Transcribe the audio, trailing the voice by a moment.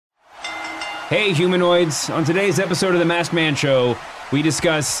Hey, humanoids. On today's episode of The Masked Man Show, we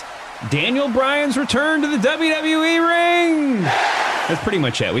discuss Daniel Bryan's return to the WWE ring. That's pretty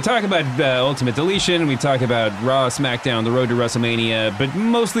much it. We talk about Ultimate Deletion, we talk about Raw, SmackDown, the road to WrestleMania, but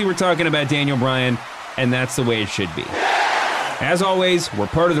mostly we're talking about Daniel Bryan, and that's the way it should be. As always, we're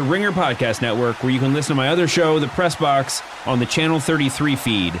part of the Ringer Podcast Network, where you can listen to my other show, The Press Box, on the Channel 33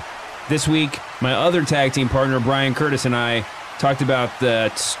 feed. This week, my other tag team partner, Bryan Curtis, and I talked about the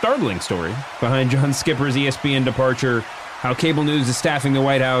startling story behind John Skipper's ESPN departure, how cable news is staffing the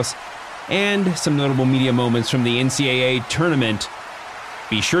White House, and some notable media moments from the NCAA tournament.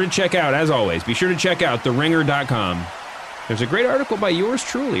 Be sure to check out, as always, theringer.com. There's a great article by yours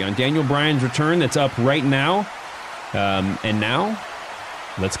truly on Daniel Bryan's return that's up right now. And now,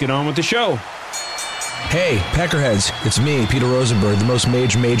 let's get on with the show. Hey, Peckerheads, it's me, Peter Rosenberg, the most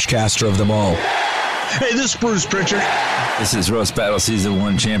mage caster of them all. Hey, this is Bruce Pritchard. This is Roast Battle Season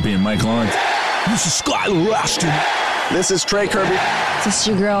 1 champion Mike Lawrence. This is Skylar Raston. This is Trey Kirby. This is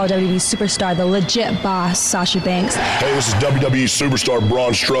your girl, WWE superstar, the legit boss, Sasha Banks. Hey, this is WWE superstar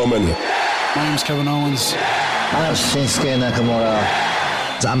Braun Strowman. My name's Kevin Owens. I'm Shinsuke Nakamura.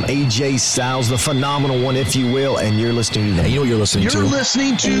 I'm AJ Styles, the phenomenal one, if you will, and you're listening to... You know what you're listening to?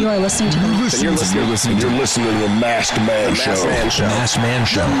 And you are listening to... You're listening to the Masked Man Show. The Masked Man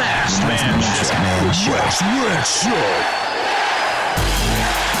Show. The Masked Man Show. Masked Show.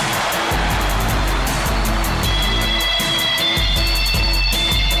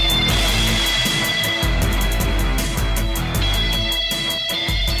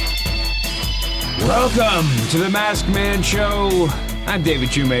 Welcome to the Masked Man Show. I'm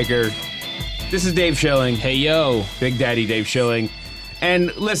David Shoemaker. This is Dave Schilling. Hey, yo. Big Daddy Dave Schilling.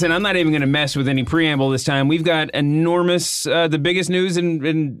 And listen, I'm not even going to mess with any preamble this time. We've got enormous, the biggest news and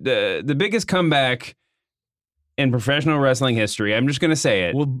the biggest comeback in professional wrestling history. I'm just going to say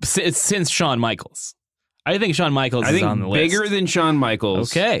it. Well, it's since Shawn Michaels. I think Shawn Michaels is on the list. Bigger than Shawn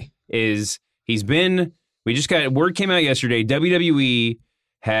Michaels. Okay. We just got, word came out yesterday, WWE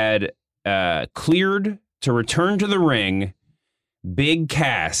had cleared to return to the ring Big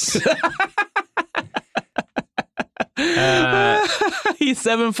Cass. He's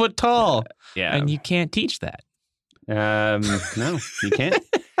 7 foot tall. Yeah. And you can't teach that. No, you can't.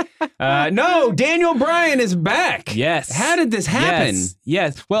 No, Daniel Bryan is back. Yes. How did this happen?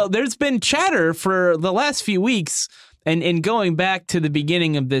 Yes. Well, there's been chatter for the last few weeks, and going back to the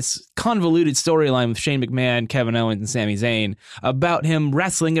beginning of this convoluted storyline with Shane McMahon, Kevin Owens, and Sami Zayn about him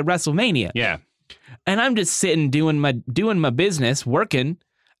wrestling at WrestleMania. Yeah. And I'm just sitting doing my business, working,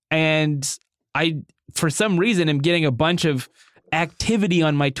 and I, for some reason, am getting a bunch of activity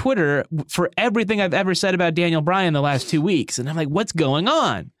on my Twitter for everything I've ever said about Daniel Bryan the last 2 weeks. And I'm like, what's going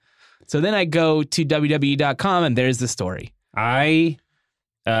on? So then I go to WWE.com, and there's the story. I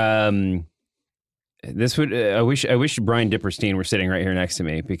wish Brian Dipperstein were sitting right here next to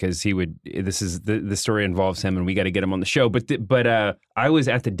me, because he would. This is the story involves him, and we got to get him on the show. But I was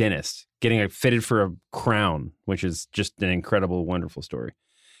at the dentist getting fitted for a crown, which is just an incredible, wonderful story.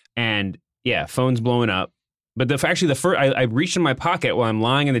 And yeah, phone's blowing up. But I reached in my pocket while I'm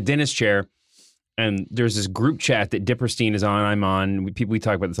lying in the dentist chair, and there's this group chat that Dipperstein is on. I'm on. We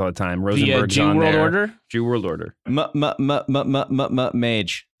talk about this all the time. Rosenberg's on there. Jew World Order. Jew World Order.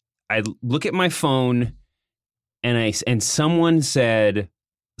 Mage. I look at my phone, and someone said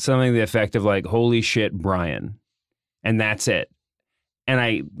something to the effect of like, "Holy shit, Bryan," and that's it. And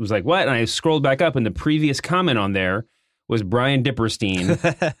I was like, "What?" And I scrolled back up, and the previous comment on there was Brian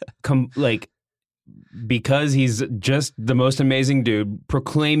Dipperstein, because he's just the most amazing dude,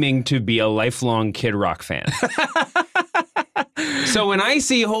 proclaiming to be a lifelong Kid Rock fan. So when I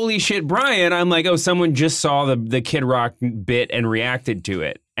see "Holy shit, Bryan," I'm like, oh, someone just saw the Kid Rock bit and reacted to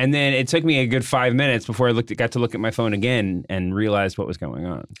it. And then it took me a good 5 minutes before I got to look at my phone again and realized what was going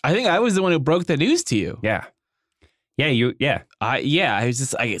on. I think I was the one who broke the news to you. Yeah. I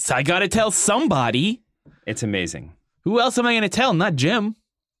got to tell somebody. It's amazing. Who else am I going to tell? Not Jim.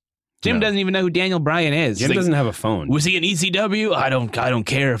 Jim doesn't even know who Daniel Bryan is. Jim doesn't have a phone. Was he in ECW? I don't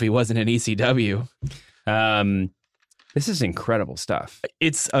care if he wasn't in ECW. This is incredible stuff.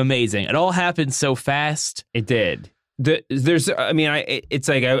 It's amazing. It all happened so fast. It did. It's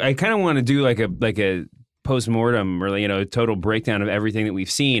like I kind of want to do like a post-mortem, or total breakdown of everything that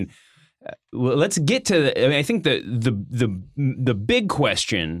we've seen. Let's get to I think the big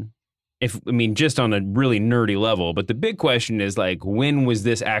question, just on a really nerdy level, but the big question is like, when was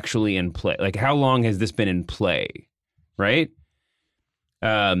this actually in play? Like, how long has this been in play? Right?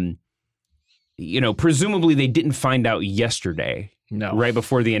 Presumably they didn't find out yesterday. right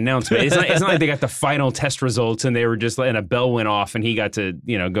before the announcement. It's not like they got the final test results and they were just and a bell went off and he got to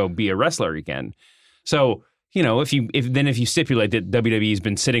go be a wrestler again. So if you stipulate that WWE's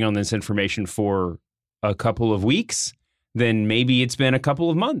been sitting on this information for a couple of weeks, then maybe it's been a couple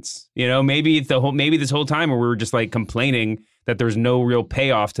of months. Maybe this whole time where we were just like complaining that there's no real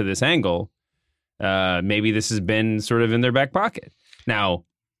payoff to this angle. Maybe this has been sort of in their back pocket. Now,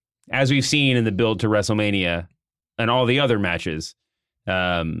 as we've seen in the build to WrestleMania and all the other matches,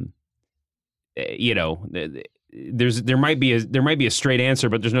 there might be a straight answer,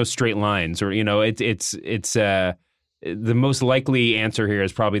 but there's no straight lines. Or it's the most likely answer here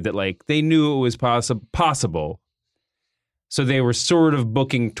is probably that like they knew it was possible, so they were sort of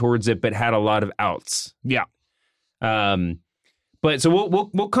booking towards it, but had a lot of outs. Yeah. But so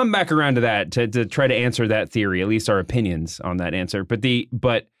we'll come back around to that to try to answer that theory, at least our opinions on that answer.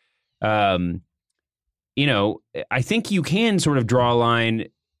 I think you can sort of draw a line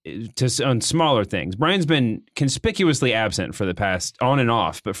on smaller things. Bryan's been conspicuously absent for the past on and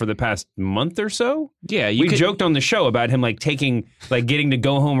off, but for the past month or so. Yeah, we joked on the show about him getting to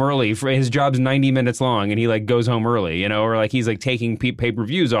go home early. For his job's 90 minutes long, and he goes home early, or like he's taking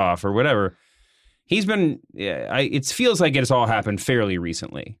pay-per-views off or whatever. He's been. It feels like it's all happened fairly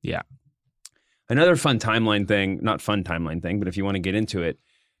recently. Yeah. Another fun timeline thing, not fun timeline thing, but if you want to get into it,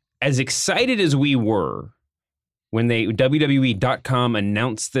 as excited as we were when WWE.com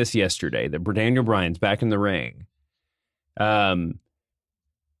announced this yesterday, that Daniel Bryan's back in the ring,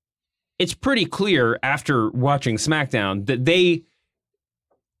 it's pretty clear after watching SmackDown that they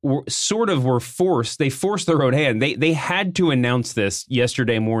were forced. They forced their own hand. They had to announce this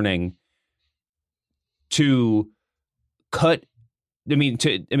yesterday morning to cut.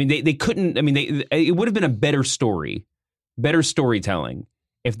 They couldn't. It would have been a better storytelling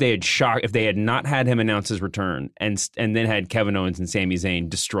if they had not had him announce his return and then had Kevin Owens and Sami Zayn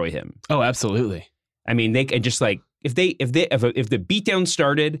destroy him. Oh, absolutely. They could just if the beatdown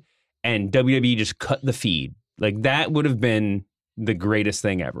started and WWE just cut the feed, that would have been the greatest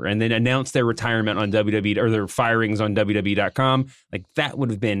thing ever. And then announced their retirement on WWE or their firings on WWE.com. That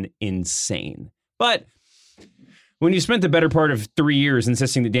would have been insane. But when you spent the better part of 3 years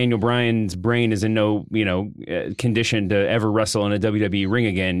insisting that Daniel Bryan's brain is in no, condition to ever wrestle in a WWE ring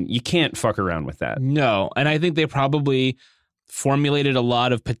again, you can't fuck around with that. No, and I think they probably formulated a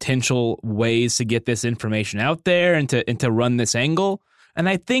lot of potential ways to get this information out there and to run this angle. And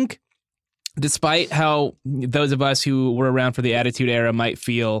I think, despite how those of us who were around for the Attitude Era might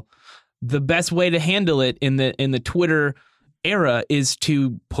feel, the best way to handle it in the Twitter era is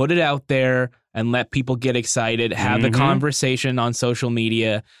to put it out there and let people get excited, have the conversation on social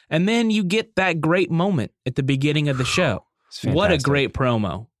media, and then you get that great moment at the beginning of the show. What a great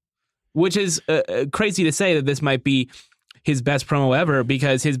promo. Which is crazy to say that this might be his best promo ever,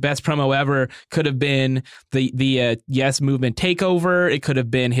 because his best promo ever could have been the Yes Movement takeover. It could have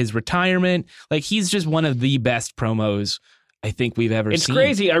been his retirement. He's just one of the best promos I think we've ever seen. It's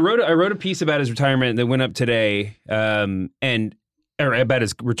crazy. I wrote a piece about his retirement that went up today, or about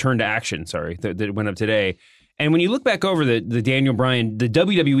his return to action, that went up today. And when you look back over the Daniel Bryan, the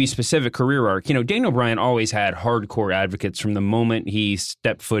WWE specific career arc, Daniel Bryan always had hardcore advocates from the moment he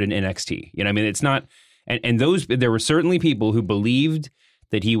stepped foot in NXT. It's not, and there were certainly people who believed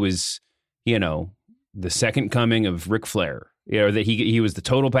that he was, the second coming of Ric Flair, that he was the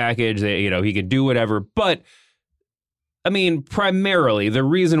total package, that, he could do whatever. But primarily the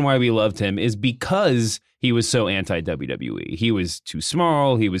reason why we loved him is because he was so anti-WWE. He was too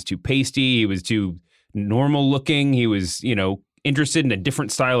small. He was too pasty. He was too normal looking. He was, interested in a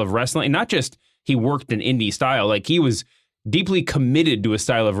different style of wrestling. And not just he worked an indie style. He was deeply committed to a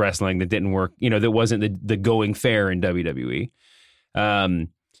style of wrestling that didn't work, that wasn't the going fair in WWE. And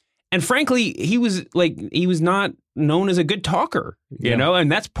frankly, he was not known as a good talker, you know,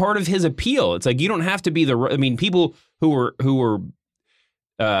 and that's part of his appeal. It's you don't have to be people who were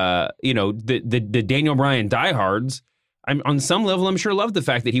the Daniel Bryan diehards, on some level, I'm sure loved the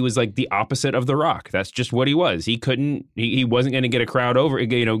fact that he was the opposite of The Rock. That's just what he was. He wasn't going to get a crowd over,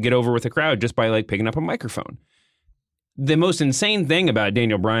 get over with a crowd just by picking up a microphone. The most insane thing about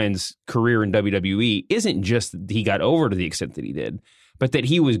Daniel Bryan's career in WWE isn't just that he got over to the extent that he did, but that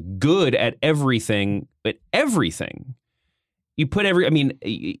he was good at everything. You put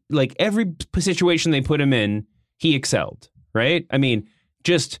every situation they put him in, he excelled, right?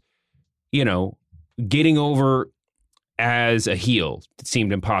 Just, getting over as a heel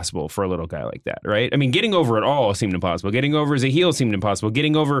seemed impossible for a little guy like that, right? Getting over at all seemed impossible. Getting over as a heel seemed impossible.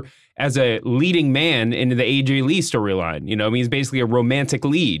 Getting over as a leading man into the AJ Lee storyline, he's basically a romantic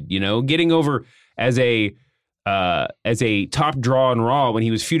lead, getting over as a as a top draw on Raw when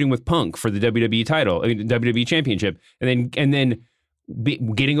he was feuding with Punk for the WWE title, WWE Championship, and then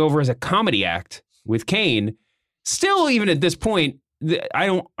getting over as a comedy act with Kane. Still, even at this point, I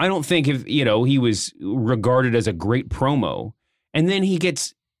don't think he was regarded as a great promo. And then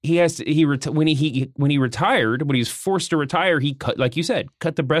when he retired, when he was forced to retire, he cut, like you said,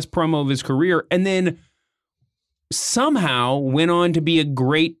 cut the best promo of his career, and then somehow went on to be a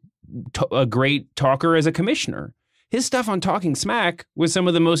great talker as a commissioner. His stuff on Talking Smack was some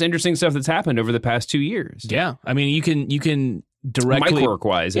of the most interesting stuff that's happened over the past 2 years. Yeah, I mean, you can directly mic work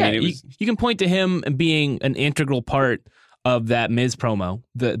wise. Yeah, I mean, you can point to him being an integral part of that Miz promo,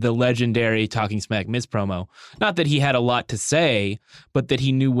 the legendary Talking Smack Miz promo. Not that he had a lot to say, but that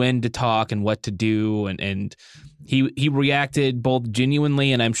he knew when to talk and what to do, and he reacted both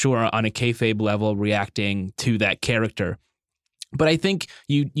genuinely and I'm sure on a kayfabe level reacting to that character. But I think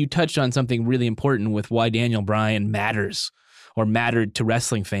you touched on something really important with why Daniel Bryan matters or mattered to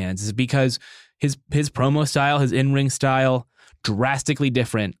wrestling fans is because his promo style, his in-ring style, drastically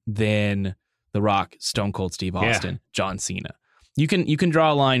different than The Rock, Stone Cold Steve Austin, John Cena. You can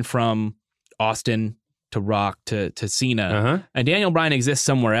draw a line from Austin to Rock to Cena, and Daniel Bryan exists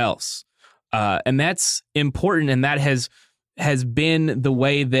somewhere else, and that's important. And that has been the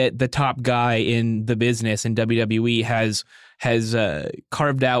way that the top guy in the business in WWE has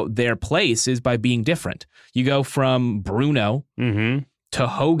carved out their place, is by being different. You go from Bruno to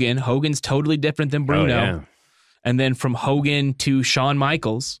Hogan. Hogan's totally different than Bruno. Oh, yeah. And then from Hogan to Shawn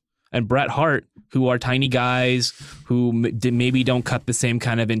Michaels and Bret Hart, who are tiny guys who maybe don't cut the same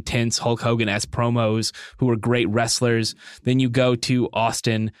kind of intense Hulk Hogan-esque promos, who are great wrestlers. Then you go to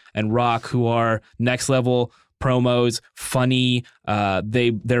Austin and Rock, who are next level promos, funny.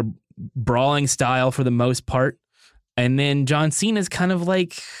 They're brawling style for the most part. And then John Cena's kind of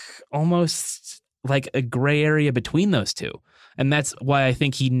like almost like a gray area between those two. And that's why I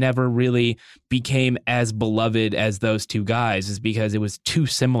think he never really became as beloved as those two guys, is because it was too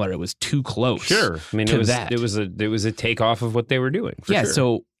similar. It was too close. Sure. I mean, it was a takeoff of what they were doing. Yeah. Sure.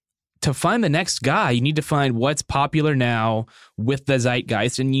 So to find the next guy, you need to find what's popular now with the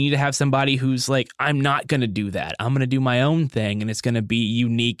zeitgeist, and you need to have somebody who's like, I'm not going to do that. I'm going to do my own thing, and it's going to be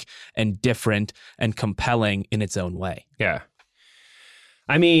unique and different and compelling in its own way. Yeah.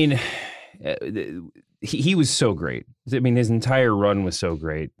 I mean, he was so great. I mean, his entire run was so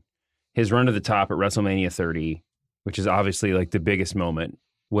great. His run to the top at WrestleMania 30, which is obviously like the biggest moment,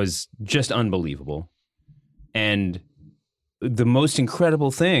 was just unbelievable. And the most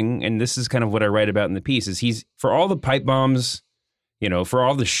incredible thing, and this is kind of what I write about in the piece, is he's, for all the pipe bombs, for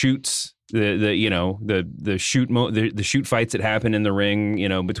all the shoots, the shoot fights that happen in the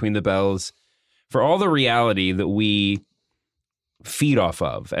ring, between the bells, for all the reality that we feed off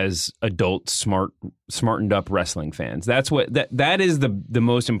of as adult, smartened up wrestling fans. That is the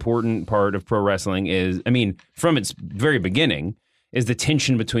most important part of pro wrestling is, I mean, from its very beginning, is the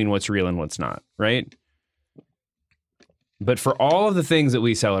tension between what's real and what's not, right? But for all of the things that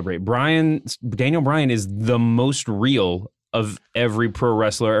we celebrate, Daniel Bryan is the most real of every pro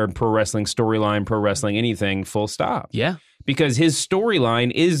wrestler or pro wrestling storyline, pro wrestling anything, full stop. Yeah. Because his storyline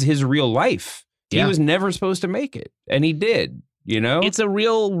is his real life. He was never supposed to make it, and he did. It's a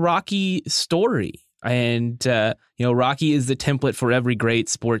real Rocky story. And, Rocky is the template for every great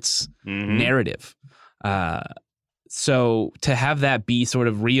sports narrative. So to have that be sort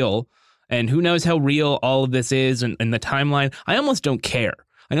of real, and who knows how real all of this is and the timeline, I almost don't care.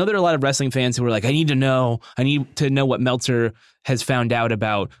 I know there are a lot of wrestling fans who are like, I need to know what Meltzer has found out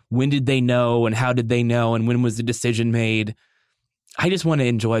about. When did they know, and how did they know, and when was the decision made? I just want to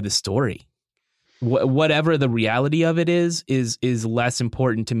enjoy the story. Whatever the reality of it is less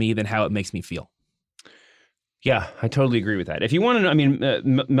important to me than how it makes me feel. Yeah, I totally agree with that. If you want to know, I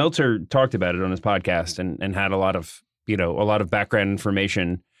mean, Meltzer talked about it on his podcast and had a lot of background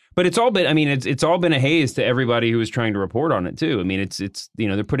information, but it's all been a haze to everybody who was trying to report on it too. I mean, it's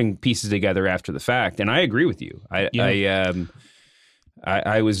they're putting pieces together after the fact, and I agree with you. I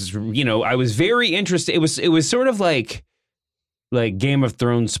was very interested. It was sort of like Game of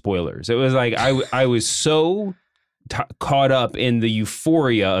Thrones spoilers. It was like I was so caught up in the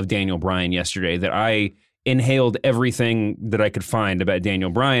euphoria of Daniel Bryan yesterday that I inhaled everything that I could find about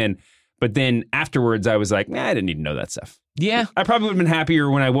Daniel Bryan. But then afterwards, I was like, I didn't need to know that stuff. Yeah. I probably would have been happier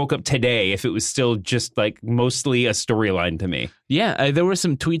when I woke up today if it was still just like mostly a storyline to me. Yeah. There were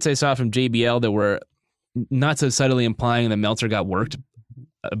some tweets I saw from JBL that were not so subtly implying that Meltzer got worked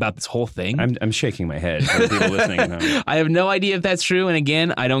about this whole thing. I'm shaking my head for people listening. I have no idea if that's true. And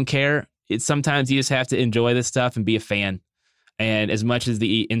again, I don't care. It's sometimes you just have to enjoy this stuff and be a fan. And as much as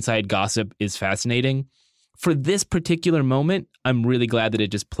the inside gossip is fascinating, for this particular moment, I'm really glad that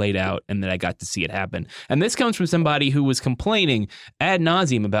it just played out and that I got to see it happen. And this comes from somebody who was complaining ad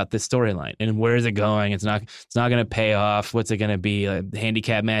nauseum about this storyline and where is it going? It's not going to pay off. What's it going to be? A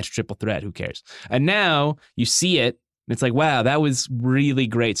handicap match, triple threat? Who cares? And now you see it. And it's like, wow, that was really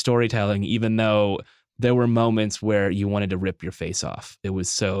great storytelling, even though there were moments where you wanted to rip your face off. It was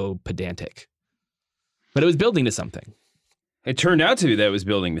so pedantic. But it was building to something. It turned out to be that it was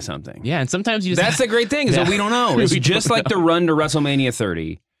building to something. Yeah, and sometimes you just... That's the great thing, is that we don't know. It's just like the run to WrestleMania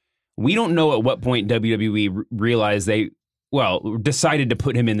 30. We don't know at what point WWE realized decided to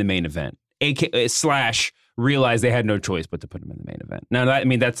put him in the main event. / realized they had no choice but to put him in the main event. Now,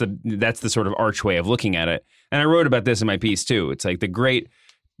 that's the sort of arch way of looking at it. And I wrote about this in my piece, too. It's like the great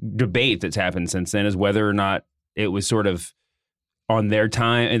debate that's happened since then is whether or not it was sort of on their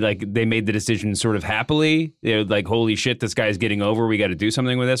time, and like they made the decision sort of happily, like, holy shit, this guy's getting over, we got to do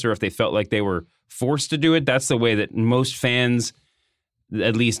something with this, or if they felt like they were forced to do it. That's the way that most fans,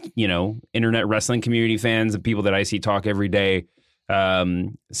 at least, internet wrestling community fans, the people that I see talk every day,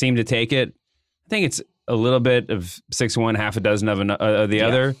 seem to take it. I think it's a little bit of 6-1, half a dozen of the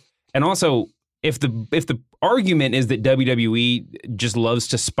other. And also, if the argument is that WWE just loves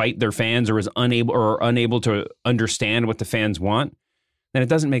to spite their fans or is unable to understand what the fans want, then it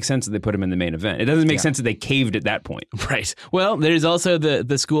doesn't make sense that they put him in the main event. It doesn't make sense that they caved at that point. Right. Well, there's also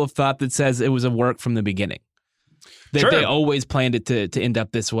the school of thought that says it was a work from the beginning. They always planned it to end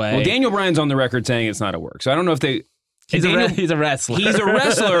up this way. Well, Daniel Bryan's on the record saying it's not a work. So I don't know if they... He's a wrestler. He's a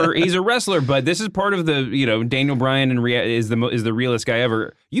wrestler. He's a wrestler. But this is part of the, Daniel Bryan is the realest guy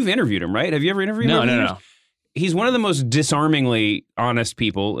ever. You've interviewed him, right? Have you ever interviewed him? No. He's one of the most disarmingly honest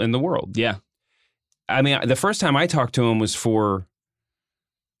people in the world. Yeah. I mean, the first time I talked to him was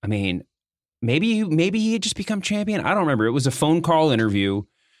maybe he had just become champion. I don't remember. It was a phone call interview.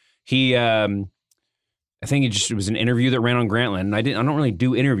 He, I think it was an interview that ran on Grantland, and I don't really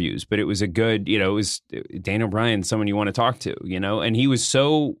do interviews, but it was a good, it was Daniel Bryan, someone you want to talk to, and he was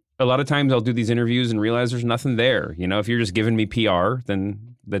a lot of times I'll do these interviews and realize there's nothing there. If you're just giving me PR,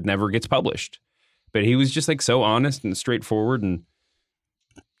 then that never gets published. But he was just like so honest and straightforward and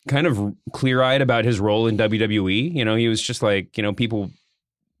kind of clear-eyed about his role in WWE. He was just like, people,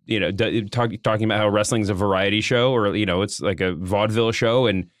 talking about how wrestling's a variety show, or, it's like a vaudeville show,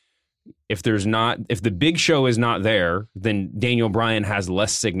 and if the big show is not there, then Daniel Bryan has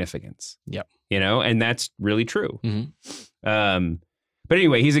less significance. Yep. And that's really true. Mm-hmm. But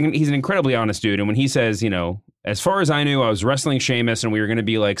anyway, he's an incredibly honest dude. And when he says, as far as I knew, I was wrestling Sheamus and we were going to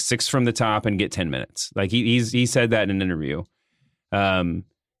be like 6 from the top and get 10 minutes. Like he said that in an interview. And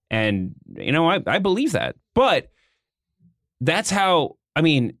I believe that, but that's how,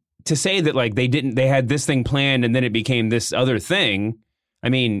 to say that like they had this thing planned and then it became this other thing.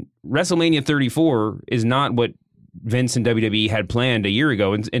 WrestleMania 34 is not what Vince and WWE had planned a year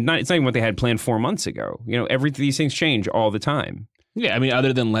ago, and it's not even what they had planned 4 months ago. These things change all the time. Yeah,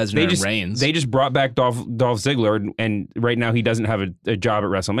 other than Lesnar and Reigns. They just brought back Dolph Ziggler, and right now he doesn't have a job at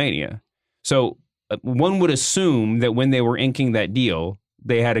WrestleMania. So one would assume that when they were inking that deal,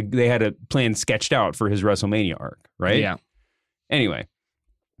 they had a plan sketched out for his WrestleMania arc, right? Yeah. Anyway,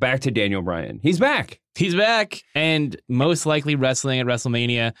 back to Daniel Bryan. He's back. He's back, and most likely wrestling at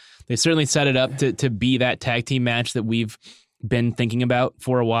WrestleMania. They certainly set it up to be that tag team match that we've been thinking about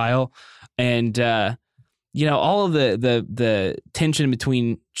for a while. And, all of the tension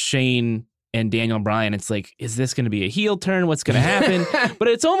between Shane and Daniel Bryan, it's like, is this going to be a heel turn? What's going to happen? But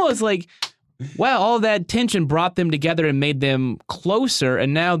it's almost like, wow, all that tension brought them together and made them closer.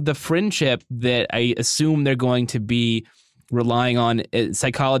 And now the friendship that I assume they're going to be relying on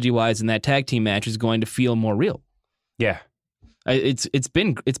psychology-wise in that tag team match is going to feel more real. Yeah. It's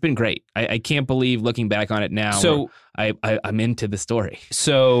been great. I can't believe looking back on it now. So I'm into the story.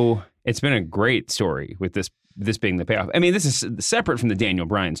 So it's been a great story with this being the payoff. This is separate from the Daniel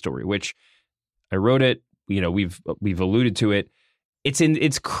Bryan story, which I wrote it. We've alluded to it.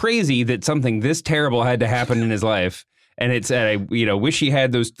 It's crazy that something this terrible had to happen in his life, and I wish he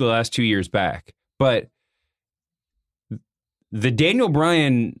had the last 2 years back. But the Daniel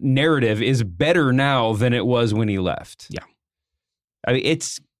Bryan narrative is better now than it was when he left. Yeah.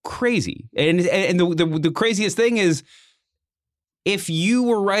 It's crazy. And the craziest thing is, if you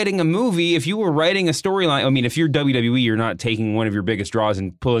were writing a movie, if you were writing a storyline, if you're WWE, you're not taking one of your biggest draws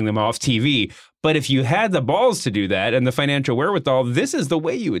and pulling them off TV. But if you had the balls to do that and the financial wherewithal, this is the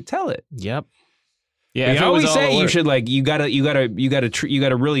way you would tell it. Yep. Yeah, I always say you should you gotta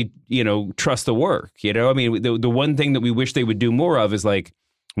really trust the work. The one thing that we wish they would do more of is like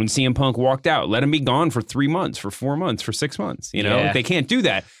when CM Punk walked out. Let him be gone for 3 months, for 4 months, for 6 months. You know, Yeah. they can't do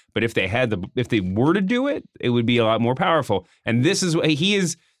that. But if they were to do it, it would be a lot more powerful. And this is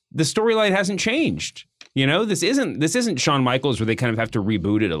the storyline hasn't changed. You know, this isn't Shawn Michaels where they kind of have to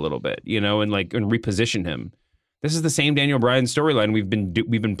reboot it a little bit, you know, and reposition him. This is the same Daniel Bryan storyline we've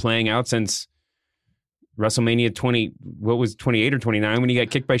been playing out since WrestleMania 28 or 29 when he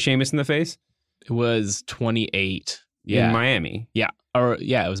got kicked by Sheamus in the face? It was 28. Yeah. In Miami. Yeah.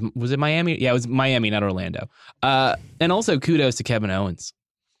 Was it Miami? Yeah, it was Miami, not Orlando. And also kudos to Kevin Owens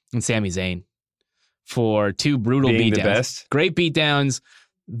and Sami Zayn for 2 brutal Being beatdowns. the best. Great beatdowns.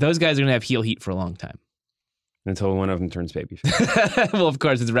 Those guys are going to have heel heat for a long time. Until one of them turns babyface. Well, of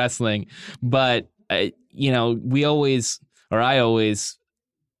course, it's wrestling. But, you know, I always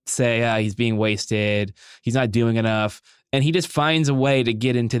say he's being wasted. He's not doing enough. And he just finds a way to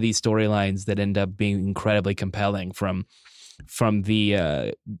get into these storylines that end up being incredibly compelling from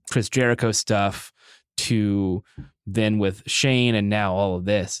the Chris Jericho stuff to then with Shane and now all of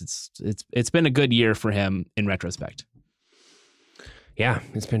this. It's been a good year for him in retrospect. Yeah,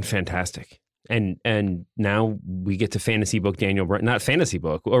 it's been fantastic. And now we get to fantasy book Daniel Bryan. Not fantasy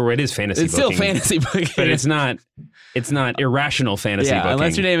book, or it is fantasy It's booking. still fantasy booking. But it's not irrational fantasy booking.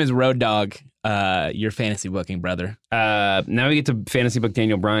 Unless your name is Road Dogg, you're fantasy booking, brother. Now we get to fantasy book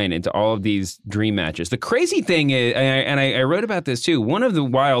Daniel Bryan into all of these dream matches. The crazy thing is, and I wrote about this too, one of the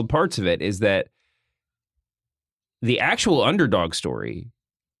wild parts of it is that the actual underdog story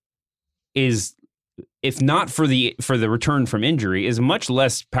is, if not for the return from injury, is much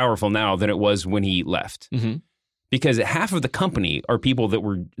less powerful now than it was when he left. Mm-hmm. Because half of the company are people that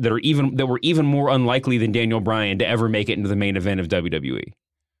were even more unlikely than Daniel Bryan to ever make it into the main event of WWE.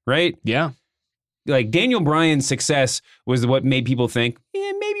 Right? Yeah. Like Daniel Bryan's success was what made people think,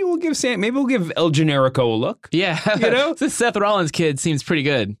 maybe we'll give El Generico a look. Yeah. You know? This Seth Rollins kid seems pretty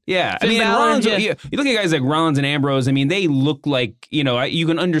good. Yeah. Finn I mean, Balor, Rollins, yeah. you look at guys like Rollins and Ambrose, I mean, they look like, you know, you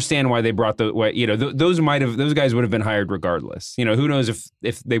can understand why they brought those guys would have been hired regardless. You know, who knows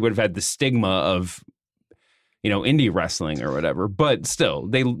if they would have had the stigma of, you know, indie wrestling or whatever, but still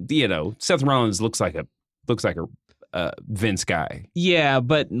Seth Rollins looks like a Vince guy. Yeah,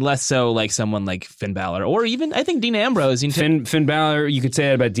 but less so like someone like Finn Balor or even I think Dean Ambrose. Finn Balor, you could say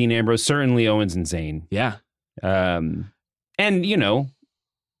that about Dean Ambrose, certainly Owens and Zayn. Yeah. And you know,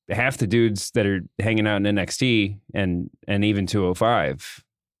 half the dudes that are hanging out in NXT and even 205.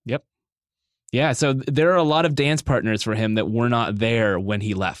 Yep. Yeah, so there are a lot of dance partners for him that were not there when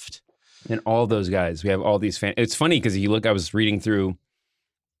he left. And all those guys, we have all these fans. It's funny because I was reading through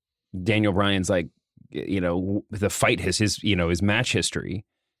Daniel Bryan's the fight, his match history.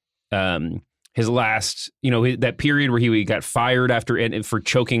 His last, that period where he got fired for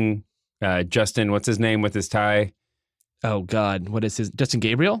choking Justin, what's his name, with his tie? Oh God, what is his Justin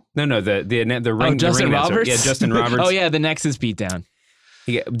Gabriel? No, the ring. Justin the ring Roberts. Yeah, Justin Roberts. Oh yeah, the Nexus beatdown.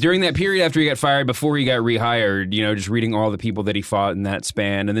 During that period after he got fired, before he got rehired, just reading all the people that he fought in that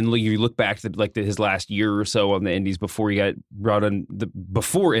span, and then you look back to his last year or so on the Indies before he got brought on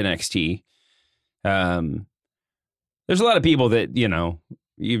before NXT. There's a lot of people that you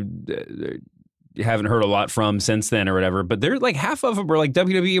haven't heard a lot from since then or whatever, but they're like half of them are like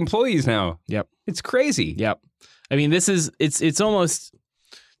WWE employees now. Yep, it's crazy. Yep, I mean it's almost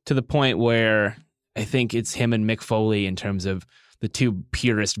to the point where I think it's him and Mick Foley in terms of the two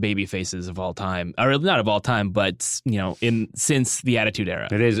purest baby faces of all time, or not of all time, but since the Attitude Era.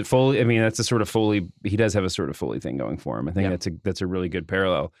 It is Foley. I mean, that's a sort of Foley. He does have a sort of Foley thing going for him. I think that's a really good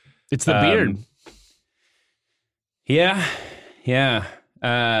parallel. It's the beard. Yeah.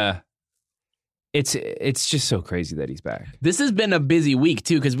 It's just so crazy that he's back. This has been a busy week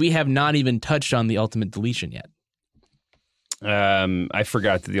too, because we have not even touched on the Ultimate Deletion yet. I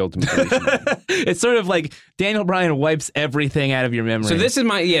forgot that the Ultimate Deletion. It's sort of like Daniel Bryan wipes everything out of your memory. So I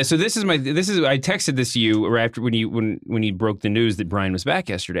texted this to you right after when you broke the news that Bryan was back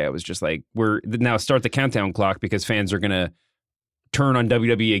yesterday. I was just like, we're now start the countdown clock because fans are gonna turn on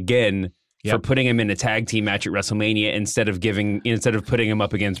WWE again for putting him in a tag team match at WrestleMania instead of putting him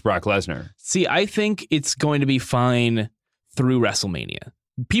up against Brock Lesnar. See, I think it's going to be fine through WrestleMania.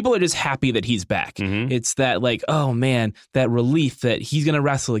 People are just happy that he's back. Mm-hmm. It's that oh man, that relief that he's going to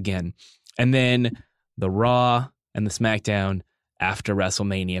wrestle again. And then the Raw and the SmackDown after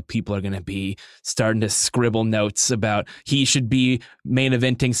WrestleMania, people are going to be starting to scribble notes about he should be main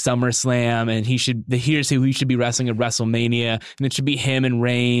eventing SummerSlam and here's who he should be wrestling at WrestleMania, and it should be him and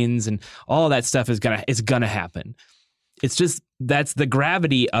Reigns, and all that stuff is gonna happen. it's just that's the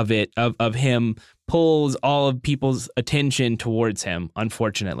gravity of it of him pulls all of people's attention towards him.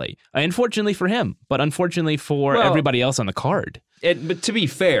 Unfortunately for him, but unfortunately for everybody else on the card. But to be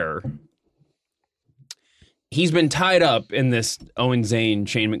fair, he's been tied up in this Owen Zayn,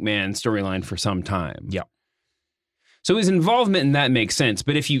 Shane McMahon storyline for some time. Yeah. So his involvement in that makes sense.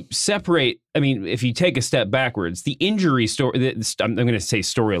 But if you if you take a step backwards, the injury story, I'm going to say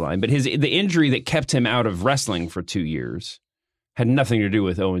storyline, but the injury that kept him out of wrestling for 2 years had nothing to do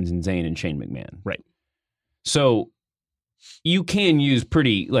with Owens and Zayn and Shane McMahon. Right. So you can use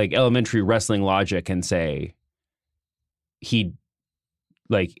pretty elementary wrestling logic and say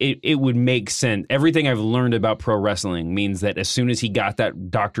it would make sense. Everything I've learned about pro wrestling means that as soon as he got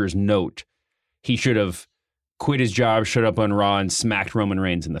that doctor's note, he should have quit his job, showed up on Raw, and smacked Roman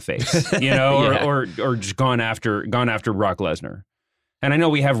Reigns in the face, or just gone after Brock Lesnar. And I know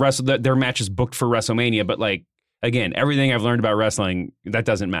we have their matches booked for WrestleMania, but again, everything I've learned about wrestling, that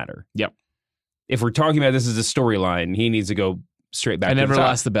doesn't matter. Yep. If we're talking about this as a storyline, he needs to go straight back. I to never the top.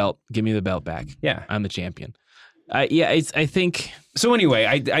 lost the belt. Give me the belt back. Yeah, I'm the champion. I think. So anyway,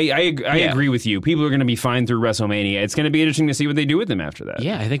 I agree with you. People are going to be fine through WrestleMania. It's going to be interesting to see what they do with him after that.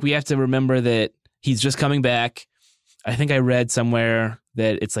 Yeah, I think we have to remember that he's just coming back. I think I read somewhere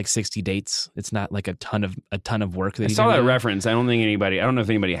that it's 60 dates. It's not a ton of work. I saw that reference. I don't know if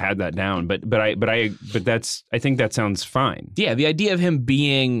anybody had that down, but I think that sounds fine. Yeah, the idea of him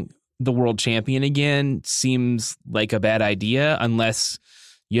being the world champion again seems like a bad idea unless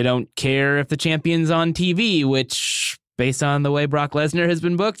you don't care if the champion's on TV, which based on the way Brock Lesnar has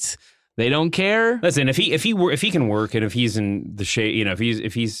been booked, they don't care. Listen, if he can work and if he's in the shape,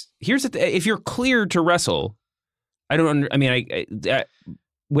 if you're cleared to wrestle,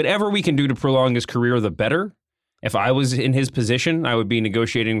 whatever we can do to prolong his career, the better. If I was in his position, I would be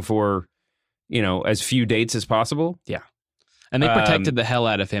negotiating for, as few dates as possible. Yeah. And they protected the hell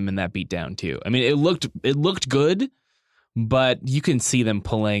out of him in that beatdown too. I memean, it looked good, but you can see them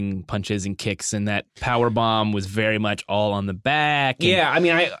pulling punches and kicks, and that power bomb was very much all on the back. Yeah, I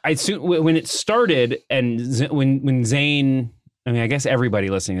mean, I when it started and when Zayn, I guess everybody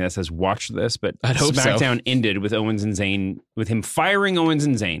listening to this has watched this, but I'd hope SmackDown ended with Owens and Zayn, with him firing Owens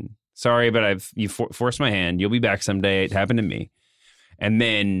and Zayn. Sorry, but you forced my hand. You'll be back someday. It happened to me. And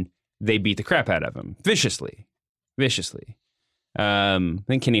then they beat the crap out of him viciously. I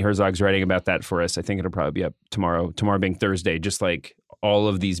think Kenny Herzog's writing about that for us. I think it'll probably be up tomorrow being Thursday, just like all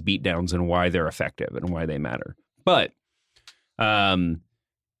of these beatdowns and why they're effective and why they matter. But when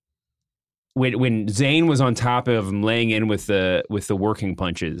Zayn was on top of him laying in with the working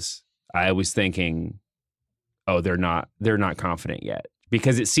punches, I was thinking, oh, they're not confident yet.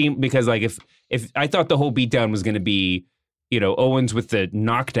 Because if I thought the whole beatdown was going to be, Owens with the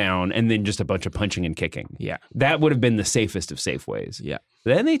knockdown and then just a bunch of punching and kicking. Yeah. That would have been the safest of safe ways. Yeah.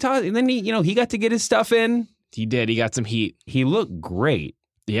 Then he got to get his stuff in. He did. He got some heat. He looked great.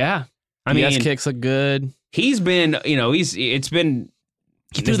 Yeah. I mean, kicks look good. He's been, He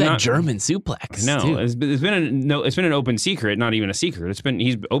threw that German suplex. No, too. it's been an open secret, not even a secret.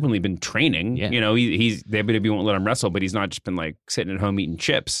 He's openly been training. Yeah. The WWE won't let him wrestle, but he's not just been sitting at home eating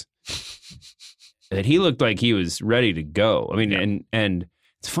chips. That he looked like he was ready to go. I mean, yeah. and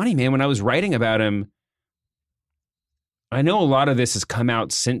it's funny, man. When I was writing about him, I know a lot of this has come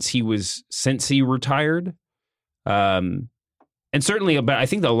out since he retired, and certainly, but I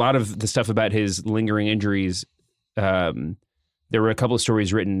think that a lot of the stuff about his lingering injuries. There were a couple of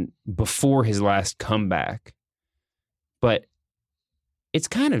stories written before his last comeback, but it's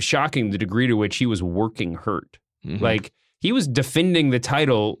kind of shocking the degree to which he was working hurt. Mm-hmm. He was defending the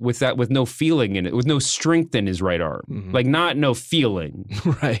title with no feeling in it, with no strength in his right arm. Mm-hmm. No feeling.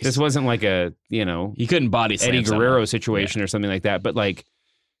 Right. This wasn't he couldn't body slam Eddie Guerrero situation or something like that. But it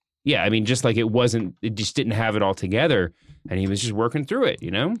just didn't have it all together, and he was just working through it.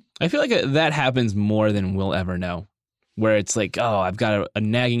 I feel like that happens more than we'll ever know. Where it's I've got a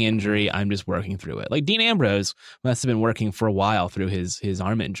nagging injury, I'm just working through it. Like Dean Ambrose must have been working for a while through his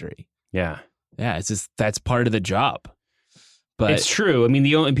arm injury. Yeah. Yeah, it's just that's part of the job. But it's true. I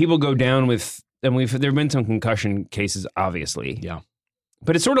mean, people go down with, and there've been some concussion cases, obviously. Yeah.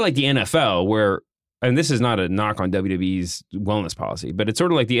 But it's sort of like the NFL where, and this is not a knock on WWE's wellness policy, but it's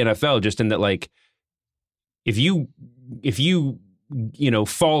sort of like the NFL just in that if you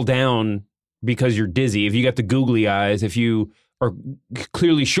fall down because you're dizzy, if you got the googly eyes, if you are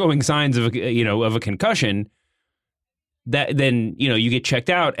clearly showing signs of a concussion, that then you get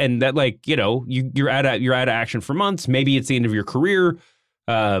checked out, and that you're out of action for months. Maybe it's the end of your career.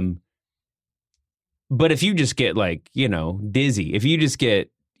 But if you just get dizzy, if you just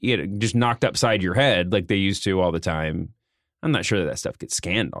get just knocked upside your head like they used to all the time, I'm not sure that stuff gets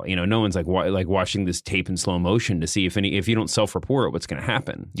scanned. No one's like watching this tape in slow motion to see if you don't self-report what's going to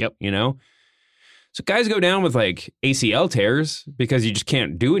happen. Yep. So guys go down with like ACL tears because you just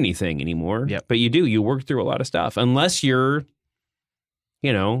can't do anything anymore. Yep. But you work through a lot of stuff unless you're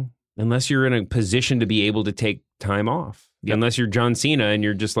in a position to be able to take time off. Yep. Unless you're John Cena and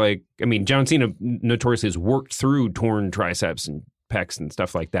you're just like, John Cena notoriously has worked through torn triceps and pecs and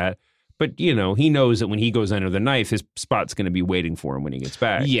stuff like that. But, he knows that when he goes under the knife, his spot's going to be waiting for him when he gets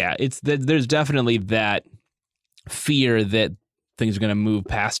back. Yeah, there's definitely that fear that things are going to move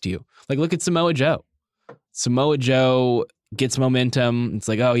past you. Like, look at Samoa Joe. Samoa Joe gets momentum. It's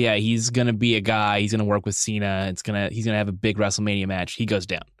like, oh, yeah, he's going to be a guy. He's going to work with Cena. He's going to have a big WrestleMania match. He goes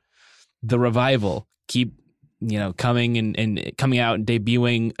down. The Revival keep, coming and coming out and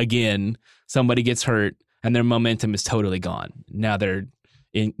debuting again. Somebody gets hurt, and their momentum is totally gone. Now they're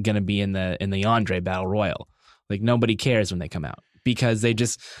going to be in the Andre Battle Royal. Like, nobody cares when they come out because they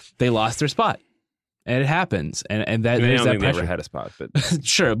lost their spot. And it happens. And that there's that pressure. They ever had a spot, but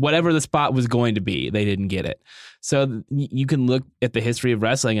sure, whatever the spot was going to be, they didn't get it. So you can look at the history of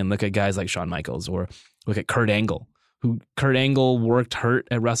wrestling and look at guys like Shawn Michaels or look at Kurt Angle, Kurt Angle worked hurt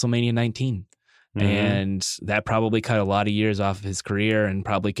at WrestleMania 19. Mm-hmm. And that probably cut a lot of years off of his career and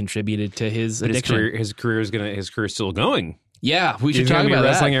probably contributed to his addiction. His career's still going. Yeah, we should talk about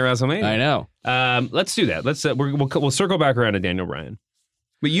wrestling at WrestleMania. I know. Let's do that. Let's we'll circle back around to Daniel Bryan.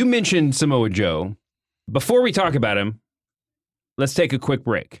 But you mentioned Samoa Joe. Before we talk about him, let's take a quick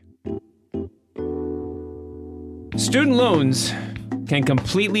break. Student loans can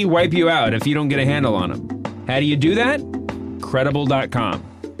completely wipe you out if you don't get a handle on them. How do you do that? Credible.com.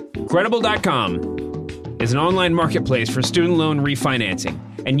 Credible.com is an online marketplace for student loan refinancing.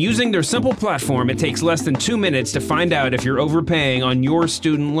 And using their simple platform, it takes less than 2 minutes to find out if you're overpaying on your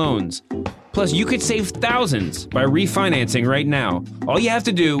student loans. Plus, you could save thousands by refinancing right now. All you have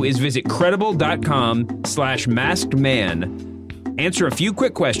to do is visit credible.com/maskedman. Answer a few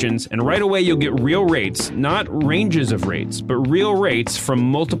quick questions, and right away you'll get real rates, not ranges of rates, but real rates from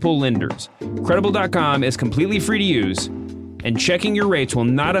multiple lenders. Credible.com is completely free to use, and checking your rates will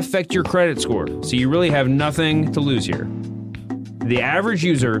not affect your credit score, so you really have nothing to lose here. The average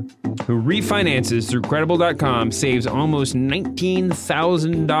user who refinances through Credible.com saves almost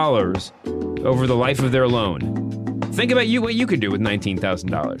 $19,000 over the life of their loan. Think about what you could do with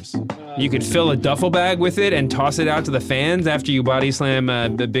 $19,000. You could fill a duffel bag with it and toss it out to the fans after you body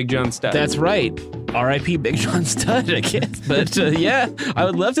slam Big John Studd. That's right. R.I.P. Big John Studd, I guess. But yeah, I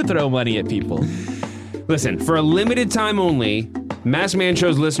would love to throw money at people. Listen, for a limited time only, Masked Man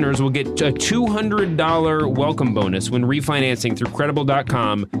Show's listeners will get a $200 welcome bonus when refinancing through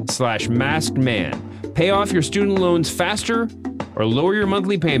Credible.com/maskedman. Pay off your student loans faster or lower your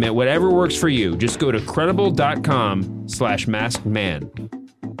monthly payment, whatever works for you. Just go to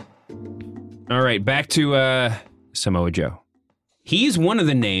Credible.com/maskedman. All right, back to Samoa Joe. He's one of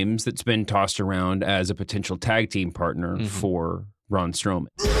the names that's been tossed around as a potential tag team partner for Braun Strowman.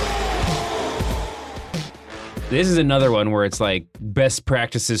 This is another one where it's like best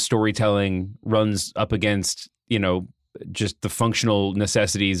practices storytelling runs up against, just the functional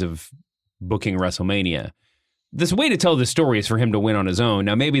necessities of booking WrestleMania. This way to tell this story is for him to win on his own.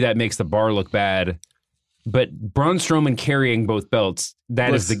 Now, maybe that makes the bar look bad, but Braun Strowman carrying both belts,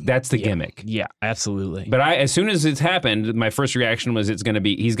 that's the gimmick. Yeah, absolutely. But as soon as it's happened, my first reaction was he's going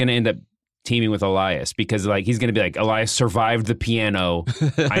to end up teaming with Elias because he's going to be like, Elias survived the piano.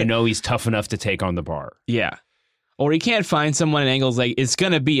 I know he's tough enough to take on the bar. Yeah. Or he can't find someone in Angle's like, it's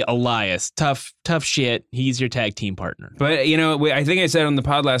going to be Elias. Tough shit. He's your tag team partner. But, I think I said on the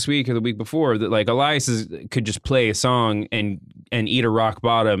pod last week or the week before that, Elias could just play a song and eat a rock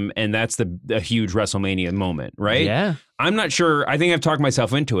bottom, and that's a huge WrestleMania moment, right? Yeah. I'm not sure. I think I've talked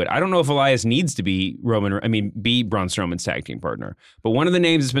myself into it. I don't know if Elias needs to be Braun Strowman's tag team partner. But one of the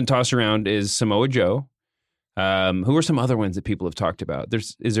names that's been tossed around is Samoa Joe. Who are some other ones that people have talked about?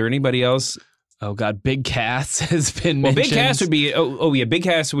 Is there anybody else? Oh God, Big Cass has been mentioned. Big Cass would be Big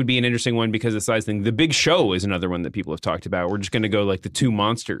Cass would be an interesting one because of the size thing. The Big Show is another one that people have talked about. We're just going to go like the two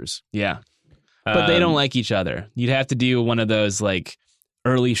monsters. Yeah, but they don't like each other. You'd have to do one of those like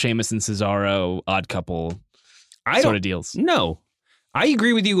early Sheamus and Cesaro odd couple sort of deals. No, I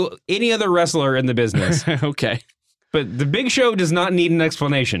agree with you. Any other wrestler in the business, okay. But the Big Show does not need an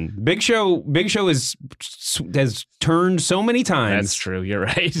explanation. Big Show has turned so many times. That's true. You're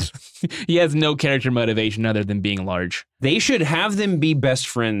right. He has no character motivation other than being large. They should have them be best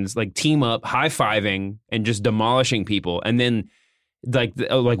friends, like team up, high-fiving, and just demolishing people. And then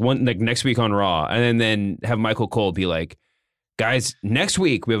next week on Raw, and then have Michael Cole be like, Guys, next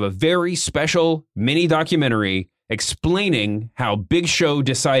week we have a very special mini documentary explaining how Big Show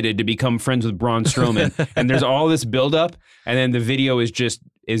decided to become friends with Braun Strowman. And there's all this buildup, and then the video is just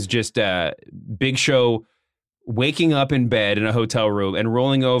Big Show waking up in bed in a hotel room and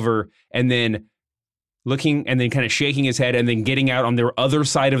rolling over and then looking and then kind of shaking his head and then getting out on the other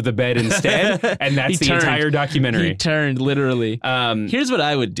side of the bed instead. And that's the entire documentary. He turned, literally. Here's what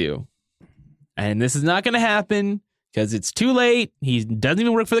I would do. And this is not going to happen because it's too late. He doesn't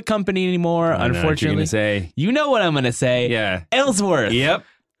even work for the company anymore, unfortunately. Say. You know what I'm going to say. Yeah. Ellsworth. Yep.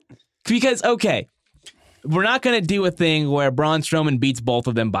 Because, okay, we're not going to do a thing where Braun Strowman beats both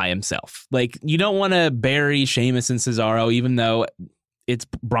of them by himself. Like, you don't want to bury Sheamus and Cesaro, even though it's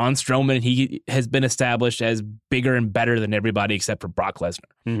Braun Strowman and he has been established as bigger and better than everybody except for Brock Lesnar.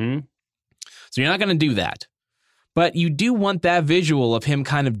 Mm-hmm. So you're not going to do that. But you do want that visual of him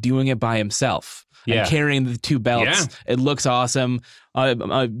kind of doing it by himself and carrying the two belts. Yeah. It looks awesome.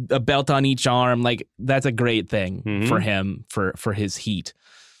 A belt on each arm. Like, that's a great thing for him, for his heat.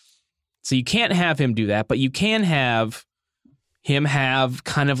 So you can't have him do that, but you can have him have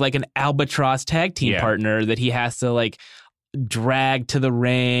kind of like an albatross tag team partner that he has to like drag to the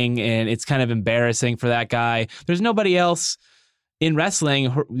ring, and it's kind of embarrassing for that guy. There's nobody else in wrestling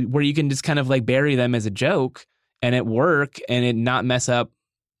where you can just kind of like bury them as a joke and it work and it not mess up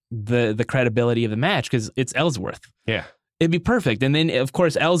the credibility of the match because it's Ellsworth. Yeah. It'd be perfect. And then, of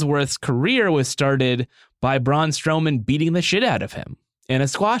course, Ellsworth's career was started by Braun Strowman beating the shit out of him in a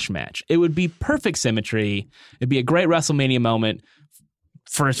squash match. It would be perfect symmetry. It'd be a great WrestleMania moment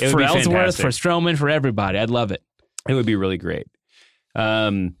for Ellsworth, fantastic. For Strowman, for everybody. I'd love it. It would be really great. I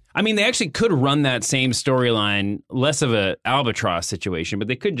mean, they actually could run that same storyline, less of a albatross situation, but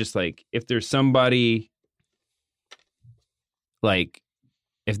they could just like, if there's somebody like,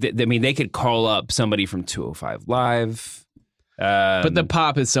 they could call up somebody from 205 Live. But the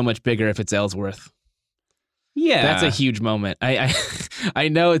pop is so much bigger if it's Ellsworth. Yeah. That's a huge moment. I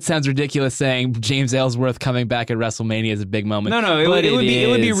know it sounds ridiculous saying James Ellsworth coming back at WrestleMania is a big moment. No, it would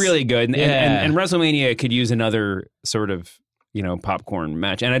be really good. And WrestleMania could use another sort of, popcorn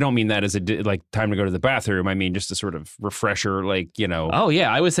match. And I don't mean that as like time to go to the bathroom. I mean just a sort of refresher, like, Oh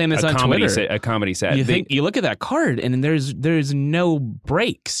yeah, I was saying this on Twitter. A comedy set. You look at that card and there's no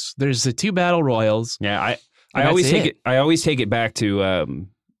breaks. There's the 2 battle royals. Yeah, I always take it back to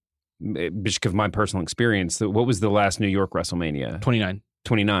because of my personal experience. What was the last New York WrestleMania?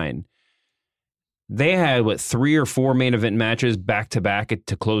 29. They had 3 or 4 main event matches back to back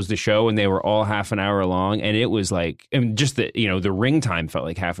to close the show, and they were all half an hour long. And it was like, just the the ring time felt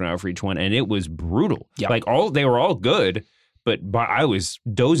like half an hour for each one, and it was brutal. Yep. Like they were all good, but I was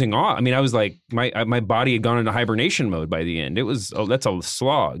dozing off. I mean, I was like, my body had gone into hibernation mode by the end. It was that's a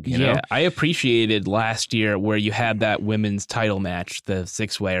slog. You know? I appreciated last year where you had that women's title match, the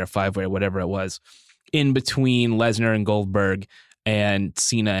 6-way or 5-way, whatever it was, in between Lesnar and Goldberg. And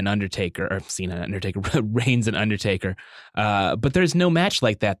Reigns and Undertaker. But there's no match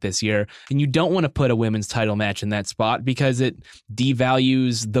like that this year. And you don't want to put a women's title match in that spot because it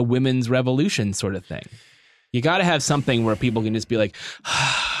devalues the women's revolution sort of thing. You got to have something where people can just be like,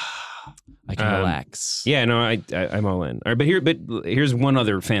 I can relax. Yeah, no, I'm all in. All right, but here's one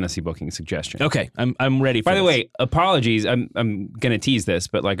other fantasy booking suggestion. Okay, I'm ready for By this. the way, apologies. I'm going to tease this,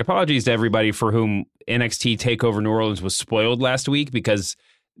 but like apologies to everybody for whom NXT TakeOver New Orleans was spoiled last week because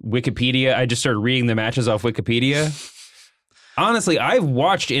Wikipedia, I just started reading the matches off Wikipedia. Honestly, I didn't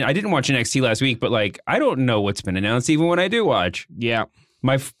watch NXT last week, but like I don't know what's been announced even when I do watch. Yeah.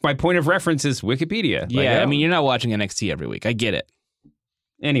 My point of reference is Wikipedia. Yeah, I mean, you're not watching NXT every week. I get it.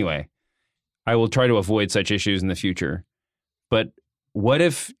 Anyway, I will try to avoid such issues in the future. But what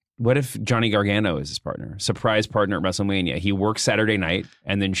if Johnny Gargano is his partner, surprise partner at WrestleMania? He works Saturday night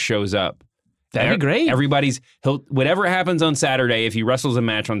and then shows up. That'd be great. Whatever happens on Saturday, if he wrestles a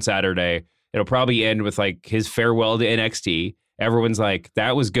match on Saturday, it'll probably end with like his farewell to NXT. Everyone's like,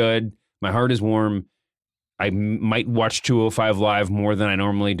 that was good. My heart is warm. I might watch 205 Live more than I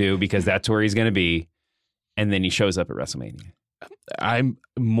normally do because that's where he's going to be. And then he shows up at WrestleMania. I'm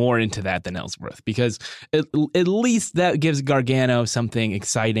more into that than Ellsworth because at least that gives Gargano something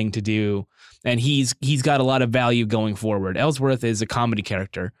exciting to do, and he's got a lot of value going forward. Ellsworth is a comedy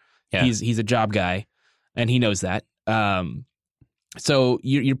character. Yeah. He's a job guy, and he knows that. So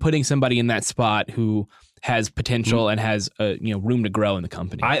you're putting somebody in that spot who has potential and has room to grow in the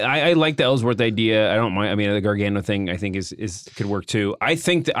company. I like the Ellsworth idea. I don't mind. I mean, the Gargano thing I think is could work too. I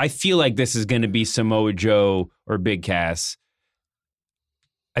feel like this is going to be Samoa Joe or Big Cass.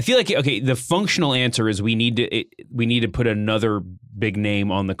 I feel like the functional answer is we need to put another big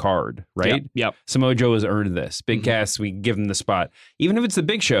name on the card, right? Yep. Samoa Joe has earned this. Big Cass, we give him the spot, even if it's the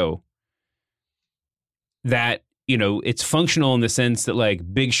Big Show. That it's functional in the sense that like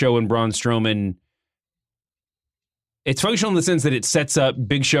Big Show and Braun Strowman. It's functional in the sense that it sets up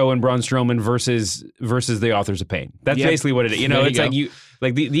Big Show and Braun Strowman versus the Authors of Pain. That's basically what it is. It's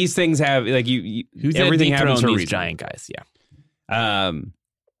like these things have like everything happens for a reason. Giant guys, yeah.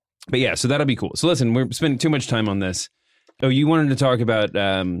 But yeah, so that'll be cool. So listen, we're spending too much time on this. Oh, you wanted to talk about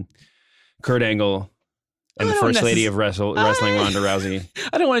Kurt Angle and the First Lady of Wrestling, Ronda Rousey.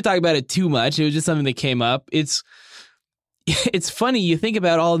 I don't want to talk about it too much. It was just something that came up. It's funny. You think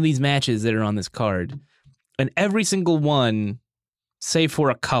about all of these matches that are on this card. And every single one, save for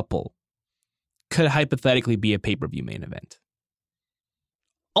a couple, could hypothetically be a pay-per-view main event.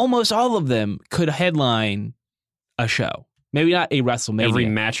 Almost all of them could headline a show. Maybe not a WrestleMania. Every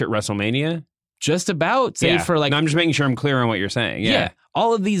match at WrestleMania? Just about, save for like... No, I'm just making sure I'm clear on what you're saying. Yeah.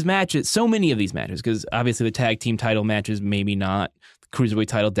 All of these matches, so many of these matches, because obviously the tag team title matches, maybe not. The Cruiserweight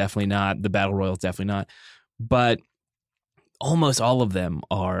title, definitely not. The Battle Royals, definitely not. But almost all of them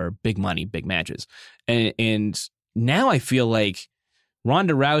are big money, big matches. And now I feel like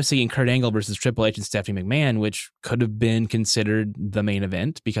Ronda Rousey and Kurt Angle versus Triple H and Stephanie McMahon, which could have been considered the main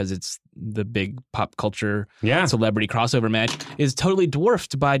event because it's the big pop culture celebrity crossover match, is totally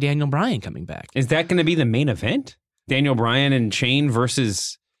dwarfed by Daniel Bryan coming back. Is that going to be the main event? Daniel Bryan and Shane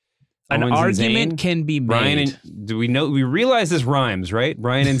versus an Owens argument and Zayn? can be made. We realize this rhymes, right?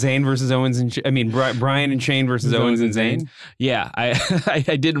 Bryan and Zayn versus Owens and Bryan and Shane versus Owens and Zayn. Yeah,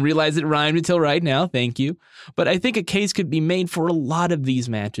 I didn't realize it rhymed until right now. Thank you. But I think a case could be made for a lot of these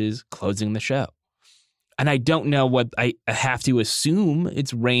matches closing the show. And I don't know what I have to assume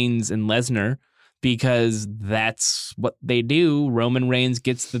it's Reigns and Lesnar because that's what they do. Roman Reigns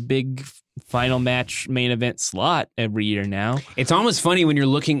gets the big final match main event slot every year now. It's almost funny when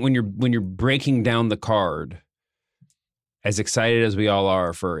you're breaking down the card, as excited as we all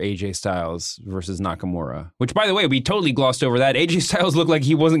are for AJ Styles versus Nakamura, which, by the way, we totally glossed over that. AJ Styles looked like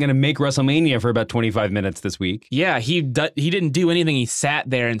he wasn't going to make WrestleMania for about 25 minutes this week. Yeah, he didn't do anything. He sat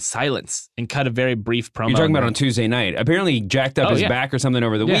there in silence and cut a very brief promo. You're talking about on Tuesday night. Apparently he jacked up his back or something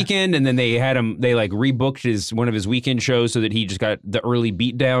over the weekend, and then they like rebooked one of his weekend shows so that he just got the early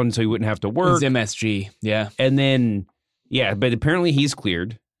beat down so he wouldn't have to work. His MSG, yeah. And then, but apparently he's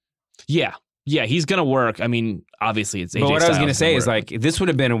cleared. Yeah, he's going to work. I mean, obviously it's AJ Styles. But what I was going to say is like, this would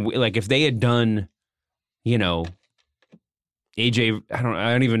have been if they had done, AJ, I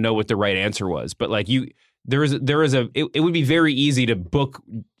don't even know what the right answer was, but like it would be very easy to book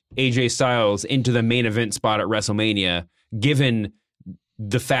AJ Styles into the main event spot at WrestleMania, given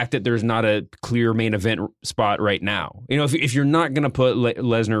the fact that there's not a clear main event spot right now. If you're not going to put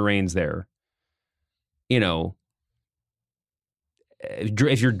Lesnar Reigns there,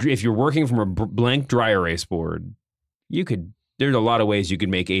 if you're working from a blank dry erase board, there's a lot of ways you could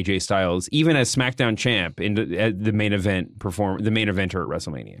make AJ Styles, even as SmackDown champ, into the main eventer at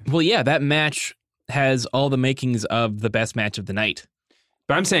WrestleMania. Well, yeah, that match has all the makings of the best match of the night.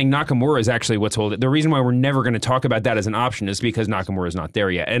 But I'm saying Nakamura is actually what's holding. The reason why we're never going to talk about that as an option is because Nakamura is not there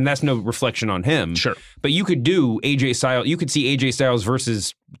yet, and that's no reflection on him. Sure, but you could do AJ Styles. You could see AJ Styles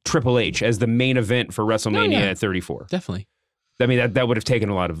versus Triple H as the main event for WrestleMania at 34. Definitely. I mean, that would have taken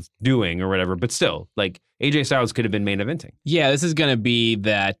a lot of doing or whatever, but still, like, AJ Styles could have been main eventing. Yeah, this is going to be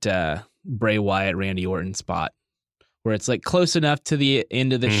that Bray Wyatt, Randy Orton spot where it's like close enough to the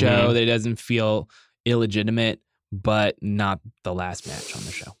end of the show that it doesn't feel illegitimate, but not the last match on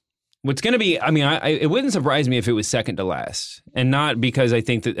the show. What's going to be, it wouldn't surprise me if it was second to last, and not because I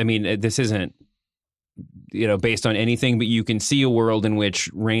think that, this isn't, based on anything, but you can see a world in which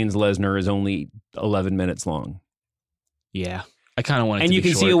Reigns Lesnar is only 11 minutes long. Yeah, I kind of want it to be short. And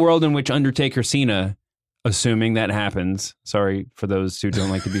you can see a world in which Undertaker Cena, assuming that happens, sorry for those who don't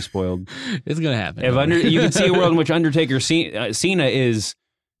like to be spoiled. It's going to happen. You can see a world in which Undertaker Cena is,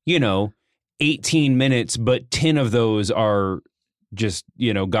 18 minutes, but 10 of those are just,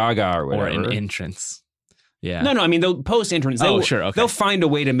 Gaga or whatever. Or an entrance. Yeah. No, they'll post-entrance. Sure, okay. They'll find a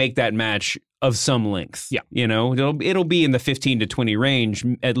way to make that match of some length. Yeah. It'll be in the 15 to 20 range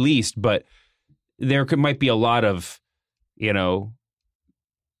at least, but there might be a lot of, you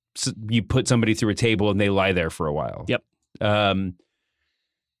put somebody through a table and they lie there for a while. Yep.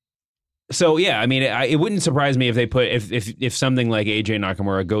 So yeah, it wouldn't surprise me if they put if something like AJ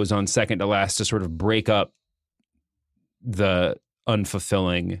Nakamura goes on second to last to sort of break up the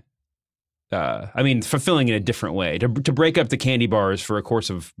unfulfilling. Fulfilling in a different way to break up the candy bars for a course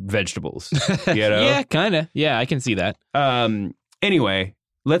of vegetables. Yeah, kind of. Yeah, I can see that. Anyway.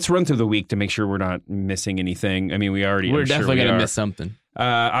 let's run through the week to make sure we're not missing anything. I mean, we're definitely going to miss something.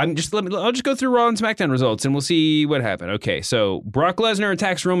 I'll just go through Raw and SmackDown results and we'll see what happened. Okay, so Brock Lesnar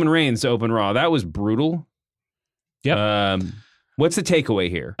attacks Roman Reigns to open Raw. That was brutal. Yep. What's the takeaway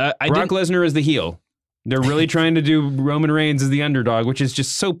here? Brock Lesnar is the heel. They're really trying to do Roman Reigns as the underdog, which is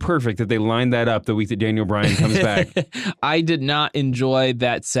just so perfect that they lined that up the week that Daniel Bryan comes back. I did not enjoy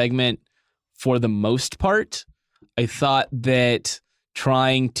that segment for the most part. I thought that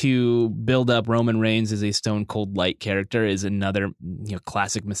trying to build up Roman Reigns as a Stone Cold Light character is another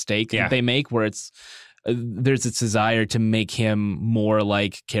classic mistake that they make, where there's this desire to make him more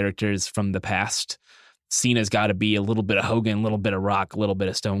like characters from the past. Cena's got to be a little bit of Hogan, a little bit of Rock, a little bit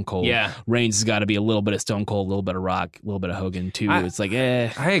of Stone Cold. Yeah. Reigns has got to be a little bit of Stone Cold, a little bit of Rock, a little bit of Hogan too. It's like,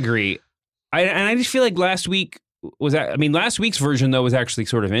 I agree. I just feel like last week's version though was actually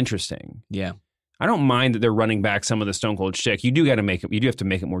sort of interesting. Yeah. I don't mind that they're running back some of the Stone Cold shtick. You do have to make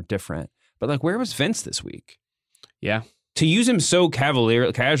it more different. But like, where was Vince this week? Yeah. To use him so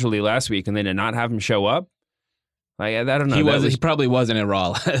casually last week and then to not have him show up? Like, I don't know. He probably wasn't at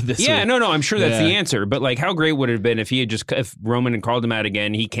Raw this week. Yeah, no, I'm sure that's the answer. But like, how great would it have been if Roman had called him out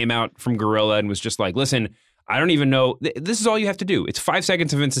again, he came out from Gorilla and was just like, listen, I don't even know. This is all you have to do. It's 5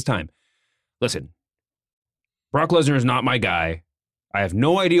 seconds of Vince's time. Listen, Brock Lesnar is not my guy. I have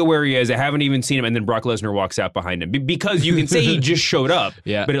no idea where he is. I haven't even seen him. And then Brock Lesnar walks out behind him. Because you can say he just showed up,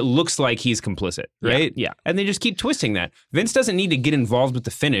 but it looks like he's complicit, right? Yeah. And they just keep twisting that. Vince doesn't need to get involved with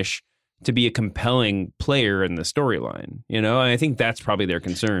the finish to be a compelling player in the storyline. And I think that's probably their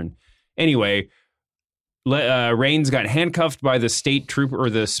concern. Anyway, Reigns got handcuffed by the state trooper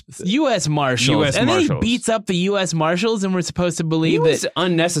or the U.S. Marshals. And then he beats up the U.S. Marshals, and we're supposed to believe he was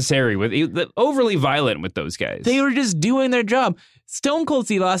unnecessary overly violent with those guys. They were just doing their job. Stone Cold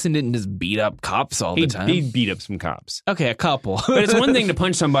Steve Austin didn't just beat up cops all the time. He beat up some cops. Okay, a couple. But it's one thing to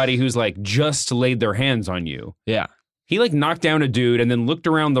punch somebody who's like just laid their hands on you. Yeah. He like knocked down a dude and then looked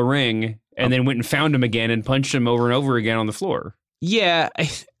around the ring and then went and found him again and punched him over and over again on the floor. Yeah,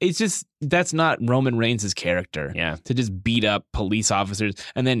 it's just, that's not Roman Reigns' character. Yeah. To just beat up police officers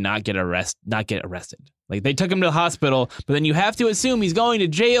and then not get arrested. Like, they took him to the hospital, but then you have to assume he's going to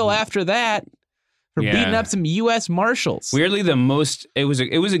jail after that for beating up some U.S. Marshals. Weirdly, it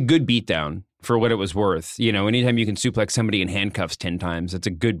was a good beatdown for what it was worth. Anytime you can suplex somebody in handcuffs 10 times, it's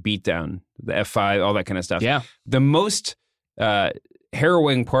a good beatdown. The F5, all that kind of stuff. Yeah. The most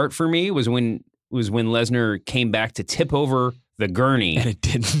harrowing part for me was when Lesnar came back to tip over the gurney. And it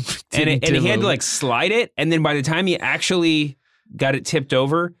didn't and he had to like slide it. And then by the time he actually got it tipped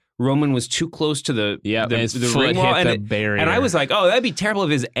over, Roman was too close to the ring wall hit the barrier. And I was like, oh, that'd be terrible if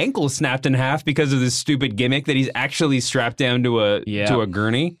his ankle snapped in half because of this stupid gimmick that he's actually strapped down to a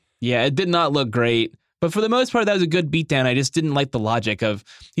gurney. Yeah, it did not look great. But for the most part, that was a good beatdown. I just didn't like the logic of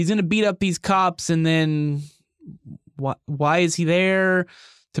he's going to beat up these cops and then why is he there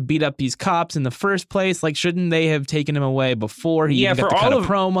to beat up these cops in the first place? Like, shouldn't they have taken him away before he even got to cut a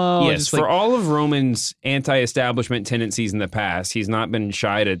promo? Yes, for all of Roman's anti-establishment tendencies in the past, he's not been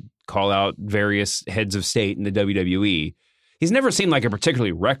shy to call out various heads of state in the WWE. He's never seemed like a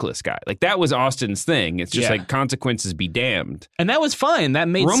particularly reckless guy. Like, that was Austin's thing. It's just like, consequences be damned. And that was fine. That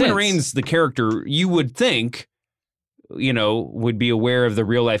made sense. Roman Reigns, the character, you would think, would be aware of the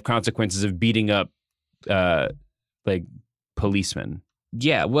real-life consequences of beating up, policemen.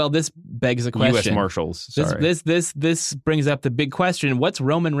 Yeah, well, this begs a question. U.S. Marshals, sorry. This brings up the big question. What's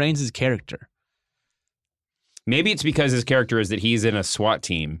Roman Reigns' character? Maybe it's because his character is that he's in a SWAT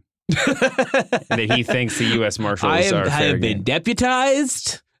team. That he thinks the U.S. Marshals are fair game. I have been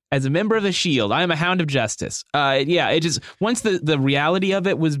deputized as a member of the Shield. I am a hound of justice. It just, once the reality of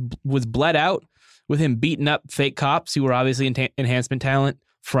it was bled out with him beating up fake cops who were obviously enhancement talent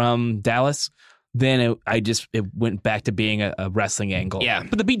from Dallas, then it went back to being a wrestling angle. Yeah.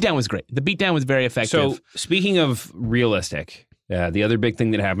 But the beatdown was great. The beatdown was very effective. So, speaking of realistic, the other big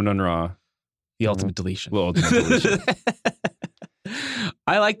thing that happened on Raw. The ultimate deletion. Well, ultimate deletion.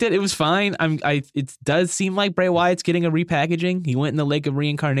 I liked it. It was fine. It does seem like Bray Wyatt's getting a repackaging. He went in the Lake of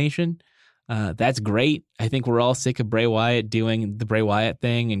Reincarnation. That's great. I think we're all sick of Bray Wyatt doing the Bray Wyatt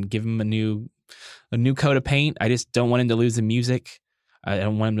thing and give him a new coat of paint. I just don't want him to lose the music. I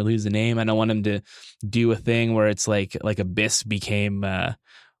don't want him to lose the name. I don't want him to do a thing where it's like Abyss became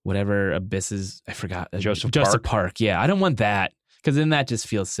whatever Abyss is. I forgot. Joseph Park. Yeah, I don't want that because then that just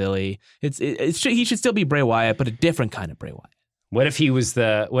feels silly. He should still be Bray Wyatt, but a different kind of Bray Wyatt. What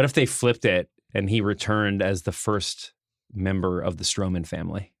if they flipped it and he returned as the first member of the Strowman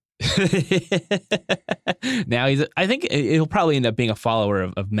family? Now I think he'll probably end up being a follower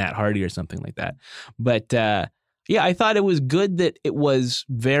of Matt Hardy or something like that. But Yeah, I thought it was good that it was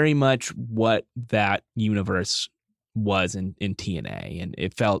very much what that universe was in TNA, and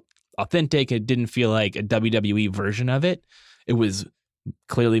it felt authentic. It didn't feel like a WWE version of it. It was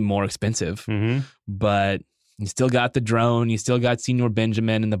clearly more expensive, but you still got the drone, you still got Senior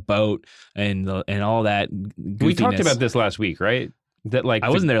Benjamin and the boat and all that goofiness. We talked about this last week, right? That I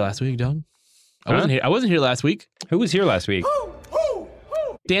wasn't there last week, Doug. I wasn't here last week. Who was here last week?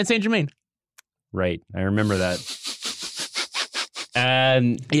 Dan St. Germain. Right, I remember that.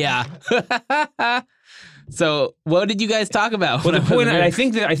 And yeah. So, what did you guys talk about? Well, the point I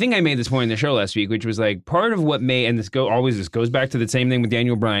think I made this point in the show last week, which was like part of what made, and this goes back to the same thing with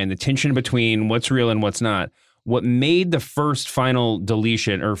Daniel Bryan, the tension between what's real and what's not. What made the first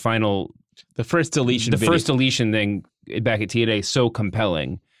deletion thing back at TNA so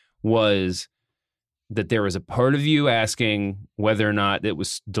compelling was that there was a part of you asking whether or not it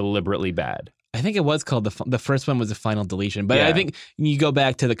was deliberately bad. I think it was called the first one was the final deletion, but I think you go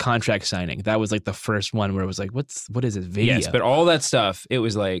back to the contract signing. That was like the first one where it was like, what is this video? Yes, but all that stuff, it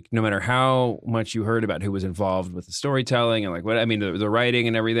was like no matter how much you heard about who was involved with the storytelling and like the writing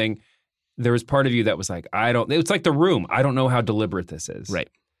and everything, there was part of you that was like, it's like The Room. I don't know how deliberate this is. Right.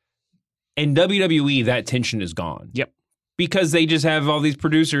 In WWE, that tension is gone. Yep. Because they just have all these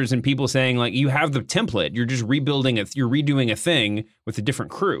producers and people saying like, you have the template. You're just you're redoing a thing with a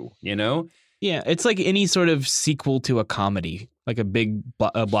different crew, you know? Yeah, it's like any sort of sequel to a comedy, like a big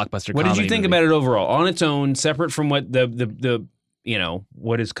blockbuster comedy. What did you think about it overall? On its own, separate from what the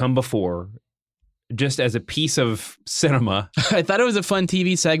what has come before, just as a piece of cinema. I thought it was a fun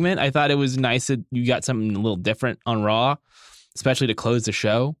TV segment. I thought it was nice that you got something a little different on Raw, especially to close the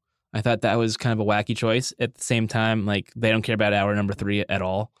show. I thought that was kind of a wacky choice. At the same time, like they don't care about hour number 3 at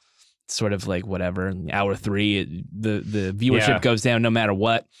all. It's sort of like whatever. Hour 3, the viewership goes down no matter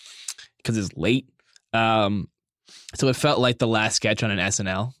what. Because it's late. So it felt like the last sketch on an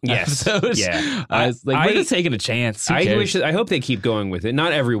SNL episode. Yeah. I was like, we're just taking a chance. I hope they keep going with it.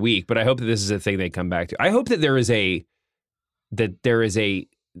 Not every week, but I hope that this is a thing they come back to. I hope that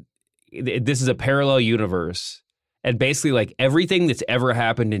this is a parallel universe. And basically like everything that's ever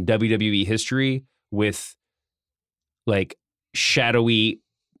happened in WWE history with like shadowy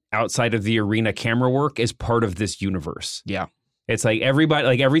outside of the arena camera work is part of this universe. Yeah. It's like everybody,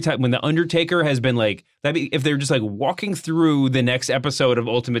 like every time when the Undertaker has been like, if they're just like walking through the next episode of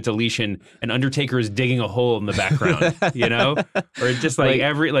Ultimate Deletion, and Undertaker is digging a hole in the background, you know, or just like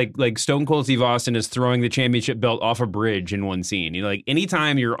like Stone Cold Steve Austin is throwing the championship belt off a bridge in one scene. You know, like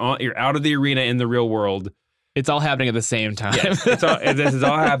anytime you're out of the arena in the real world, it's all happening at the same time. Yes, this is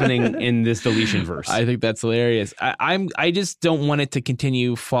all happening in this deletion verse. I think that's hilarious. I just don't want it to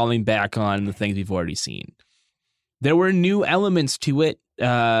continue falling back on the things we've already seen. There were new elements to it.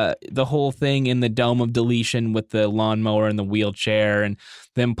 The whole thing in the Dome of Deletion with the lawnmower and the wheelchair, and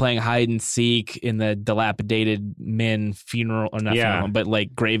them playing hide and seek in the dilapidated men funeral, or not funeral, but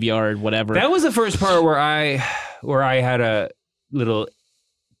like graveyard, whatever. That was the first part where I had a little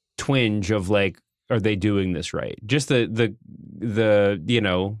twinge of like, are they doing this right? Just the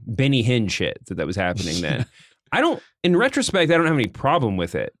Benny Hinn shit that was happening then. In retrospect, I don't have any problem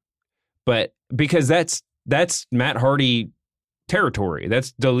with it, but because that's Matt Hardy territory.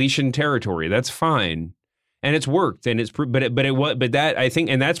 That's deletion territory. That's fine, and it's worked, and it's but that I think,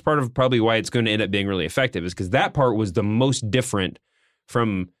 and that's part of probably why it's going to end up being really effective, is because that part was the most different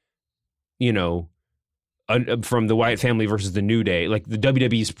from from the Wyatt family versus the New Day, like the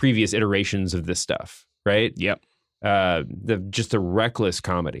WWE's previous iterations of this stuff, right? Yep. Just the reckless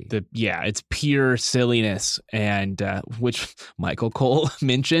comedy. It's pure silliness, and which Michael Cole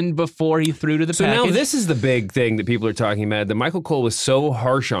mentioned before he threw to the package. So now this is the big thing that people are talking about, that Michael Cole was so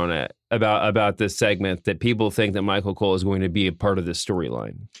harsh on it about this segment that people think that Michael Cole is going to be a part of this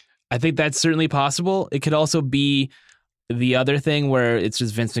storyline. I think that's certainly possible. It could also be the other thing where it's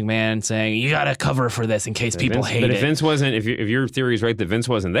just Vince McMahon saying, you got to cover for this in case people hate it. But if Vince wasn't, if your theory is right that Vince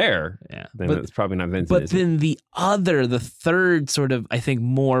wasn't there, then it's probably not Vince. But then the third sort of, I think,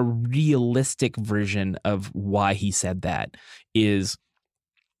 more realistic version of why he said that is,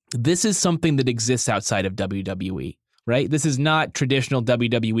 this is something that exists outside of WWE, right? This is not traditional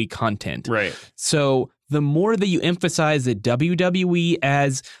WWE content. Right. So the more that you emphasize that WWE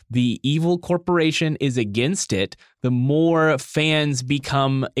as the evil corporation is against it, the more fans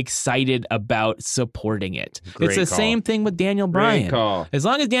become excited about supporting it. It's the same thing with Daniel Bryan. Great call. As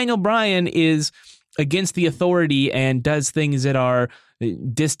long as Daniel Bryan is against the authority and does things that are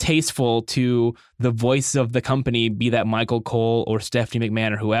distasteful to the voice of the company, be that Michael Cole or Stephanie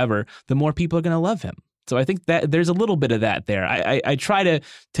McMahon or whoever, the more people are going to love him. So I think that there's a little bit of that there. I try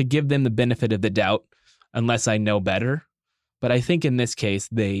to give them the benefit of the doubt. unless I know better. But I think in this case,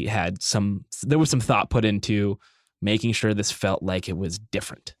 there was some thought put into making sure this felt like it was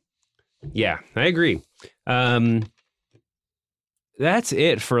different. Yeah, I agree. That's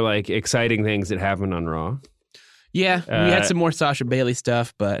it for like exciting things that happened on Raw. Yeah, we had some more Sasha Bailey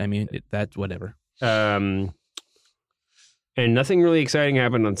stuff, but I mean, that's whatever. And nothing really exciting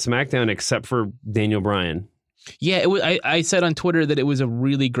happened on SmackDown except for Daniel Bryan. Yeah, it was. I said on Twitter that it was a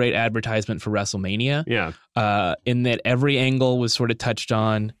really great advertisement for WrestleMania. Yeah. In that every angle was sort of touched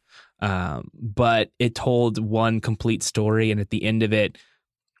on, but it told one complete story. And at the end of it,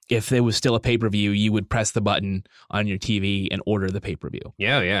 if there was still a pay-per-view, you would press the button on your TV and order the pay-per-view.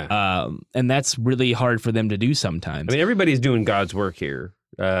 Yeah. And that's really hard for them to do sometimes. I mean, everybody's doing God's work here.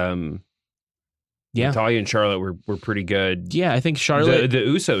 Natalya and Charlotte were pretty good. Yeah, I think Charlotte... The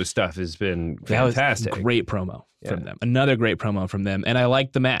Usos stuff has been fantastic. That was a great promo from them. Another great promo from them. And I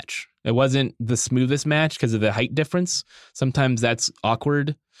liked the match. It wasn't the smoothest match because of the height difference. Sometimes that's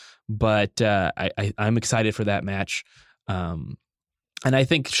awkward, but I'm excited for that match. And I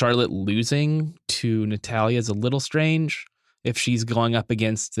think Charlotte losing to Natalya is a little strange if she's going up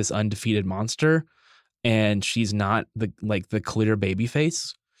against this undefeated monster and she's not the clear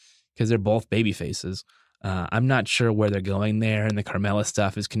babyface. Because they're both baby faces. I'm not sure where they're going there, and the Carmella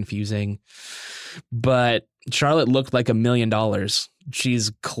stuff is confusing. But Charlotte looked like $1 million.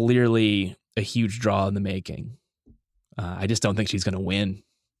 She's clearly a huge draw in the making. I just don't think she's going to win.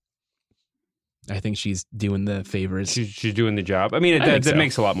 I think she's doing the favors. She's doing the job. I mean, that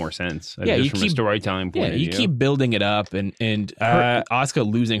makes a lot more sense. Yeah, just from a storytelling point of view. You keep building it up, and Asuka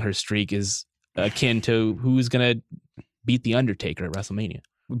losing her streak is akin to who's going to beat The Undertaker at WrestleMania.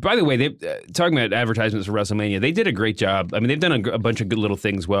 By the way, they talking about advertisements for WrestleMania, they did a great job. I mean, they've done a bunch of good little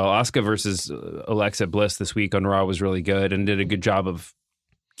things well. Asuka versus Alexa Bliss this week on Raw was really good and did a good job of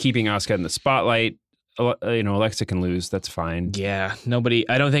keeping Asuka in the spotlight. Alexa can lose. That's fine. Yeah, nobody.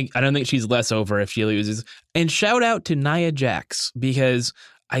 I don't think she's less over if she loses. And shout out to Nia Jax, because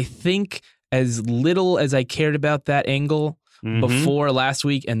I think as little as I cared about that angle before last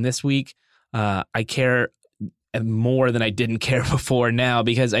week and this week, I care more than I didn't care before now,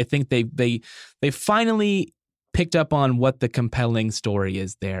 because I think they finally picked up on what the compelling story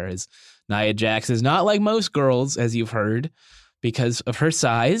is there. Is Nia Jax is not like most girls, as you've heard, because of her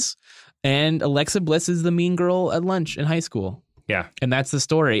size, and Alexa Bliss is the mean girl at lunch in high school. Yeah. And that's the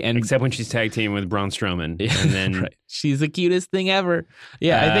story. And except when she's tag teaming with Braun Strowman. And then right. She's the cutest thing ever.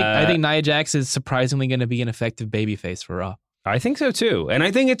 Yeah, I think Nia Jax is surprisingly going to be an effective babyface for Raw. I think so too. And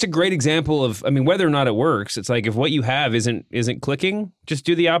I think it's a great example of, I mean, whether or not it works, it's like if what you have isn't clicking, just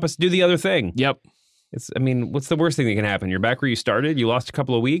do the opposite, do the other thing. Yep. What's the worst thing that can happen? You're back where you started, you lost a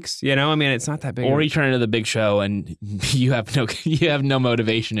couple of weeks, it's not that big. Or you turn into the Big Show and you have no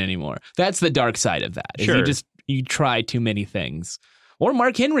motivation anymore. That's the dark side of that. Sure. You try too many things. Or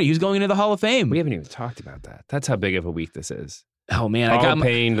Mark Henry, who's going into the Hall of Fame. We haven't even talked about that. That's how big of a week this is. Oh, man.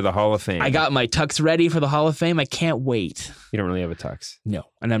 Pain to the Hall of Fame. I got my tux ready for the Hall of Fame. I can't wait. You don't really have a tux? No,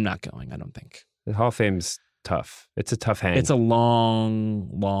 and I'm not going, I don't think. The Hall of Fame's tough. It's a tough hang. It's a long,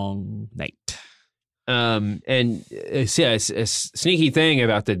 long night. A sneaky thing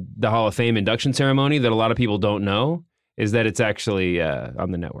about the Hall of Fame induction ceremony that a lot of people don't know is that it's actually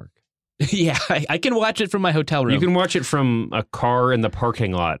on the network. Yeah, I can watch it from my hotel room. You can watch it from a car in the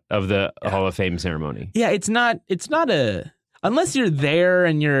parking lot of the Hall of Fame ceremony. Yeah, it's not unless you're there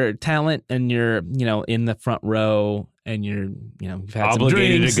and you're talent and you're, in the front row and you're, you've had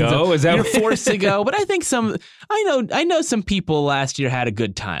obligated some to go. Is that you're forced to go? But I think I know some people last year had a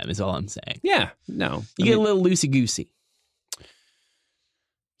good time. Is all I'm saying. Yeah, no, you get a little loosey goosey.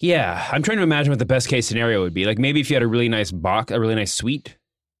 Yeah, I'm trying to imagine what the best case scenario would be. Like maybe if you had a really nice box, a really nice suite.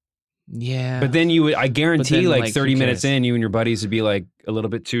 Yeah, but then I guarantee, like 30 minutes in, you and your buddies would be like a little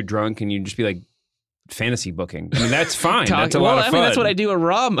bit too drunk, and you'd just be like, fantasy booking. I mean, that's fine. That's a lot of fun. That's what I do at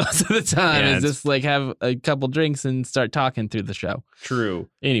Raw most of the time. Yeah, is just like have a couple drinks and start talking through the show. True.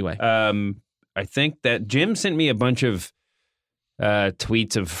 Anyway, I think that Jim sent me a bunch of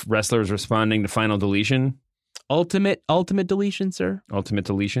tweets of wrestlers responding to Final Deletion. Ultimate Deletion, sir. Ultimate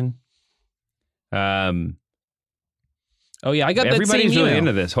Deletion. Oh yeah, I got everybody's that same really email.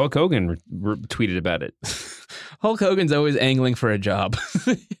 into this. Hulk Hogan tweeted about it. Hulk Hogan's always angling for a job.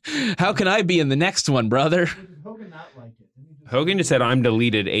 How can I be in the next one, brother? Hogan not like it? Hogan just said, "I'm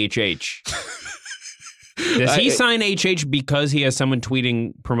deleted HH." Does he sign HH because he has someone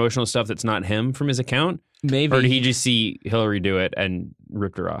tweeting promotional stuff that's not him from his account? Maybe. Or did he just see Hillary do it and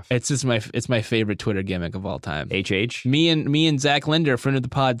ripped her off? It's just my favorite Twitter gimmick of all time. HH? Me and Zach Linder, friend of the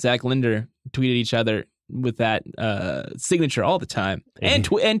pod, Zach Linder, tweeted each other with that signature all the time, and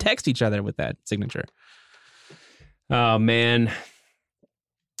text each other with that signature. Oh man.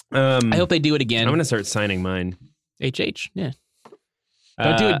 I hope they do it again. I'm gonna start signing mine. HH, yeah.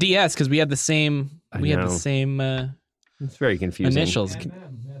 Don't do it DS because we have the same. We have the same. It's very confusing. Initials.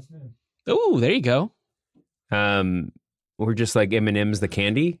 Oh, there you go. We're just like M&M's the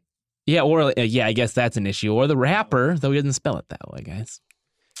candy. Yeah, or yeah, I guess that's an issue. Or the rapper, though he doesn't spell it that way, guys.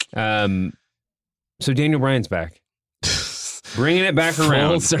 So Daniel Bryan's back, bringing it back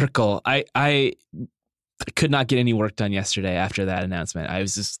around full circle. I could not get any work done yesterday after that announcement. I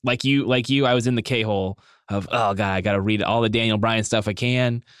was just like you. I was in the K-hole of, oh god, I got to read all the Daniel Bryan stuff I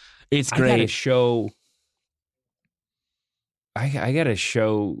can. It's great. I gotta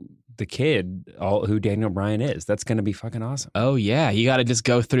show the kid who Daniel Bryan is. That's gonna be fucking awesome. Oh yeah, you got to just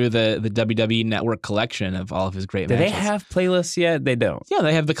go through the WWE Network collection of all of his great matches. Do they have playlists yet? They don't. Yeah,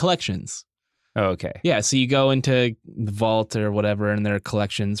 they have the collections. Oh, okay. Yeah, so you go into the vault or whatever, and there are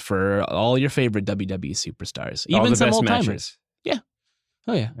collections for all your favorite WWE superstars, even all the some best old timers. matches. Yeah.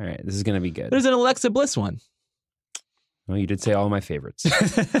 Oh yeah. All right, this is gonna be good. There's an Alexa Bliss one. Well, you did say all my favorites.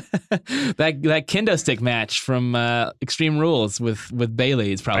 that kendo stick match from Extreme Rules with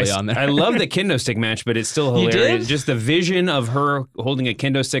Bayley is probably on there. I love the kendo stick match, but it's still hilarious. Just the vision of her holding a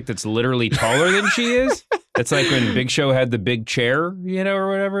kendo stick that's literally taller than she is. It's like when Big Show had the big chair, or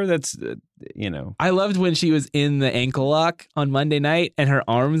whatever. That's, I loved when she was in the ankle lock on Monday night and her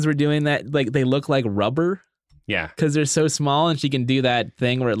arms were doing that. Like they look like rubber. Yeah. Because they're so small and she can do that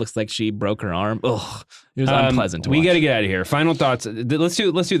thing where it looks like she broke her arm. Ugh. It was unpleasant to watch. We got to get out of here. Final thoughts. Let's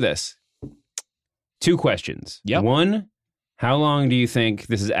do this. 2 questions. Yep. 1, how long do you think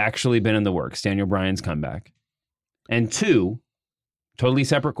this has actually been in the works, Daniel Bryan's comeback? And 2, totally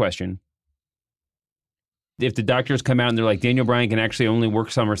separate question. If the doctors come out and they're like, Daniel Bryan can actually only work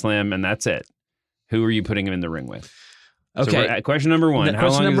SummerSlam and that's it, who are you putting him in the ring with? Okay. So question number 1. How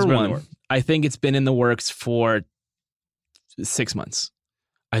long has this been in the works? I think it's been in the works for 6 months.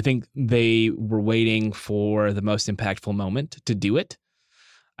 I think they were waiting for the most impactful moment to do it.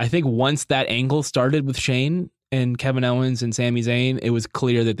 I think once that angle started with Shane and Kevin Owens and Sami Zayn, it was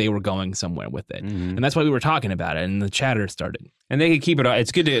clear that they were going somewhere with it. Mm-hmm. And that's why we were talking about it, and the chatter started. And they could keep it.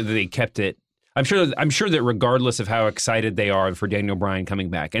 It's good that they kept it. I'm sure that regardless of how excited they are for Daniel Bryan coming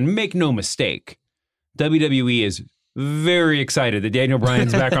back, and make no mistake, WWE is very excited that Daniel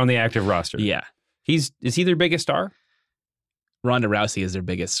Bryan's back on the active roster. Yeah. Is he their biggest star? Ronda Rousey is their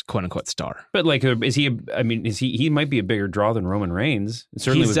biggest quote unquote star. But like, is he? He might be a bigger draw than Roman Reigns.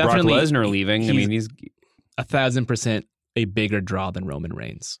 Certainly with Brock Lesnar leaving. He's 1,000% a bigger draw than Roman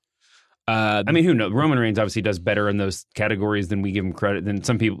Reigns. Who knows? Roman Reigns obviously does better in those categories than we give him credit. Than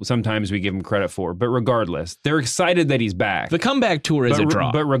some people sometimes we give him credit for. But regardless, they're excited that he's back. The comeback tour is a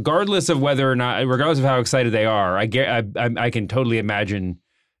draw. But regardless of how excited they are, I can totally imagine,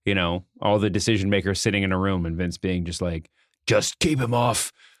 all the decision makers sitting in a room and Vince being just like, just keep him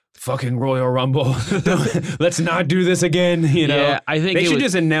off fucking Royal Rumble. Let's not do this again. Yeah, I think they should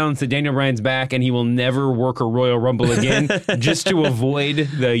just announce that Daniel Bryan's back and he will never work a Royal Rumble again, just to avoid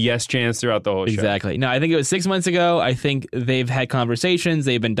the yes chance throughout the whole show. Exactly. No, I think it was 6 months ago. I think they've had conversations.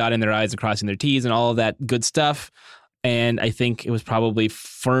 They've been dotting their I's and crossing their T's and all of that good stuff. And I think it was probably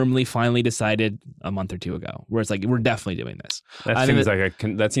finally decided a month or 2 ago, where it's like, we're definitely doing this.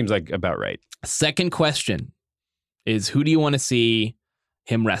 That seems like about right. Second question is, who do you want to see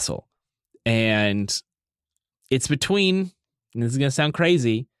him wrestle? And it's between, and this is going to sound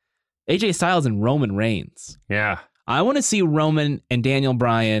crazy, AJ Styles and Roman Reigns. Yeah. I want to see Roman and Daniel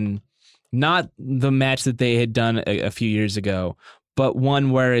Bryan, not the match that they had done a few years ago, but one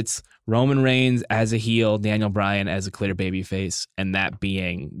where it's Roman Reigns as a heel, Daniel Bryan as a clear babyface, and that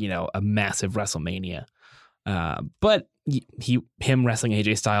being, a massive WrestleMania. But him wrestling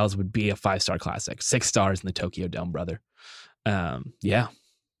AJ Styles would be a 5-star classic. 6 stars in the Tokyo Dome, brother. Yeah.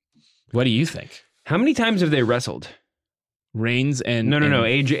 What do you think? How many times have they wrestled? Reigns and no.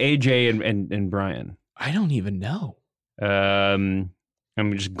 AJ and Bryan. I don't even know. I'm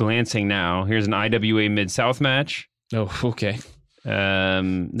just glancing now. Here's an IWA Mid-South match. Oh, okay.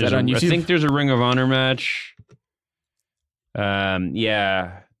 There's on YouTube? I think there's a Ring of Honor match.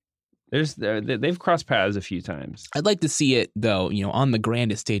 Yeah. They've crossed paths a few times. I'd like to see it, though, on the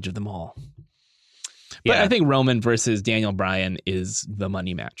grandest stage of them all. But yeah. I think Roman versus Daniel Bryan is the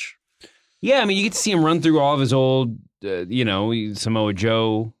money match. Yeah, you get to see him run through all of his old, Samoa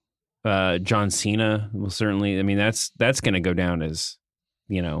Joe, John Cena. Will certainly, that's going to go down as,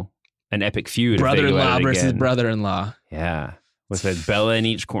 an epic feud. Brother-in-law versus brother-in-law. Yeah, with a Bella in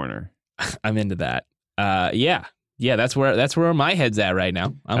each corner. I'm into that. Yeah, that's where my head's at right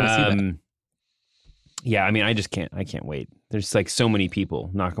now. I want to see that. Yeah, I can't wait. There's like so many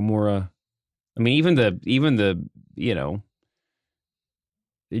people. Nakamura. Even the Jinder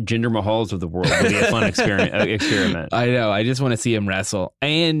Mahals of the world would be a fun experiment. I know. I just want to see him wrestle.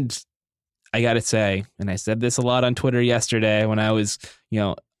 And I got to say, and I said this a lot on Twitter yesterday when I was,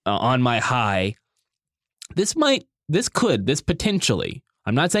 on my high, this potentially,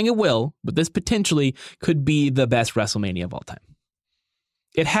 I'm not saying it will, but this potentially could be the best WrestleMania of all time.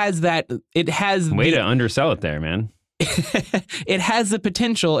 Way to undersell it there, man. It has the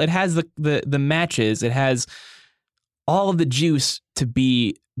potential. It has the matches. It has all of the juice to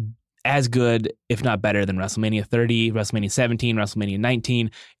be as good, if not better, than WrestleMania 30, WrestleMania 17, WrestleMania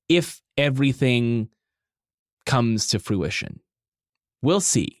 19, if everything comes to fruition. We'll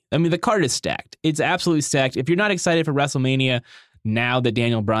see. I mean, the card is stacked. It's absolutely stacked. If you're not excited for WrestleMania now that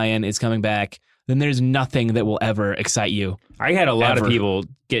Daniel Bryan is coming back, then there's nothing that will ever excite you. I had a lot of people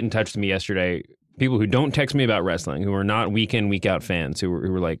get in touch with me yesterday, people who don't text me about wrestling, who are not week in, week out fans, who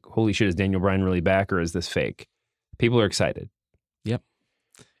were like, holy shit, is Daniel Bryan really back or is this fake? People are excited. Yep.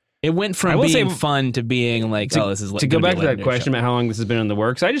 It went from being fun to being like, this is... To go back to that question about how long this has been in the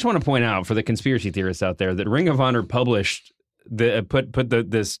works, I just want to point out for the conspiracy theorists out there that Ring of Honor published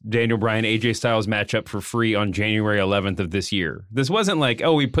this Daniel Bryan AJ Styles matchup for free on January 11th of this year. This wasn't like,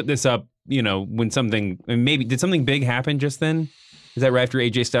 we put this up, when did something big happen just then? Is that right after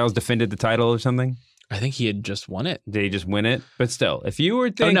AJ Styles defended the title or something? I think he had just won it. Did he just win it? But still, if you were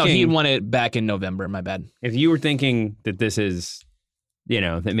thinking... Oh, no, he won it back in November. My bad. If you were thinking that this is,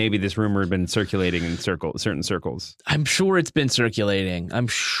 that maybe this rumor had been circulating in certain circles. I'm sure it's been circulating. I'm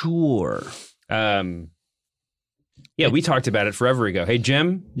sure. Yeah, we talked about it forever ago. Hey,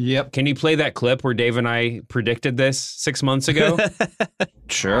 Jim? Yep. Can you play that clip where Dave and I predicted this 6 months ago?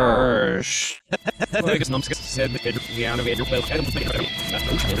 Sure. March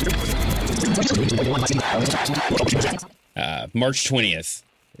 20th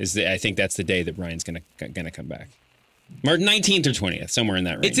I think that's the day that Bryan's gonna come back. March 19th or 20th, somewhere in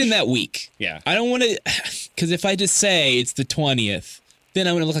that range. It's in that week. Yeah. I don't want to, because if I just say it's the 20th, then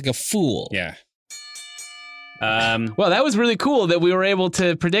I'm going to look like a fool. Yeah. Well, that was really cool that we were able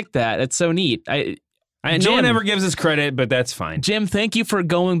to predict that. It's so neat. Jim, no one ever gives us credit, but that's fine. Jim, thank you for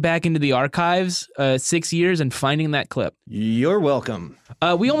going back into the archives 6 years and finding that clip. You're welcome.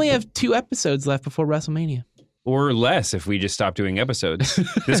 We only have 2 episodes left before WrestleMania. Or less if we just stop doing episodes.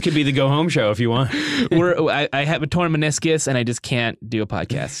 This could be the go-home show if you want. I have a torn meniscus, and I just can't do a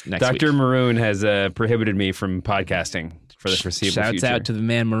podcast next week. Dr. Maroon has prohibited me from podcasting for the foreseeable future. Shouts out to the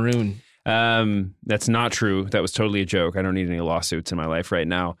man Maroon. That's not true. That was totally a joke. I don't need any lawsuits in my life right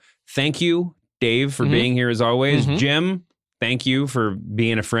now. Thank you, Dave, for being here as always. Jim, thank you for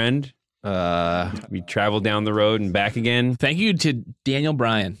being a friend. We traveled down the road and back again. Thank you to Daniel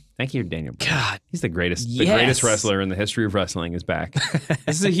Bryan. Thank you, Daniel Bryan. God, he's the greatest. Yes. The greatest wrestler in the history of wrestling is back.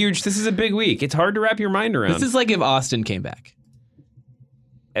 This is a big week. It's hard to wrap your mind around. This is like if Austin came back.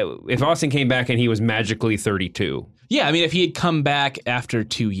 If Austin came back and he was magically 32. Yeah, I mean, if he had come back after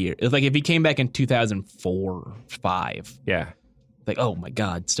 2 years, like if he came back in 2004, 5. Yeah. Like, oh my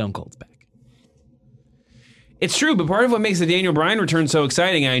God, Stone Cold's back. It's true, but part of what makes the Daniel Bryan return so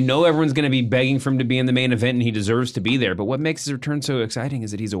exciting, I know everyone's going to be begging for him to be in the main event and he deserves to be there, but what makes his return so exciting is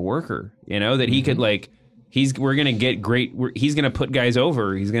that he's a worker, that he could he's going to put guys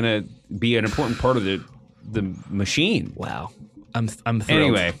over. He's going to be an important part of the machine. Wow. I'm thrilled.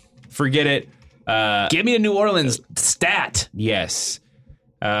 Anyway, forget it. Give me a New Orleans stat. Yes.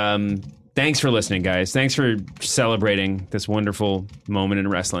 Thanks for listening, guys. Thanks for celebrating this wonderful moment in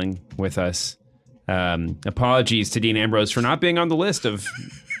wrestling with us. Apologies to Dean Ambrose for not being on the list of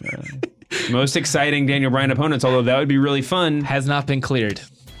most exciting Daniel Bryan opponents, although that would be really fun. Has not been cleared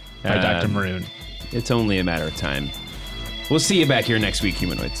by Dr. Maroon. It's only a matter of time. We'll see you back here next week,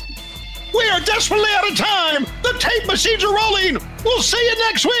 humanoids. We are desperately out of time. The tape machines are rolling. We'll see you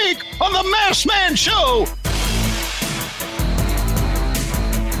next week on the Masked Man Show.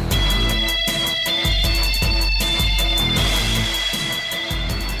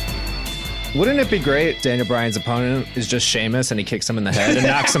 Wouldn't it be great? Daniel Bryan's opponent is just Sheamus and he kicks him in the head and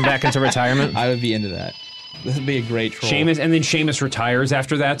knocks him back into retirement. I would be into that. This would be a great troll. Sheamus, and then Sheamus retires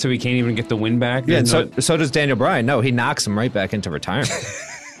after that, so he can't even get the win back. Yeah, and so does Daniel Bryan. No, he knocks him right back into retirement.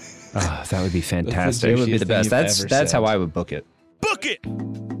 Oh, that would be fantastic. It would be the best. That's how I would book it. Book it!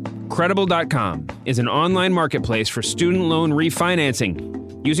 Credible.com is an online marketplace for student loan refinancing.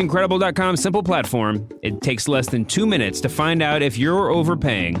 Using Credible.com's simple platform, it takes less than 2 minutes to find out if you're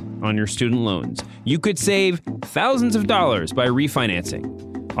overpaying on your student loans. You could save thousands of dollars by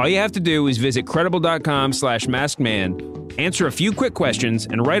refinancing. All you have to do is visit Credible.com/maskedman, answer a few quick questions,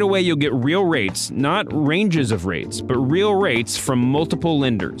 and right away you'll get real rates, not ranges of rates, but real rates from multiple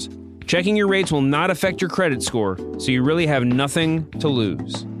lenders. Checking your rates will not affect your credit score, so you really have nothing to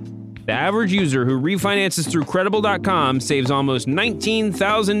lose. The average user who refinances through Credible.com saves almost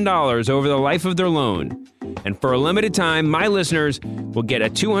 $19,000 over the life of their loan. And for a limited time, my listeners will get a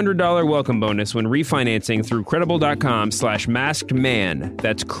 $200 welcome bonus when refinancing through Credible.com/maskedman.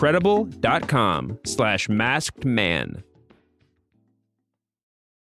 That's Credible.com/maskedman.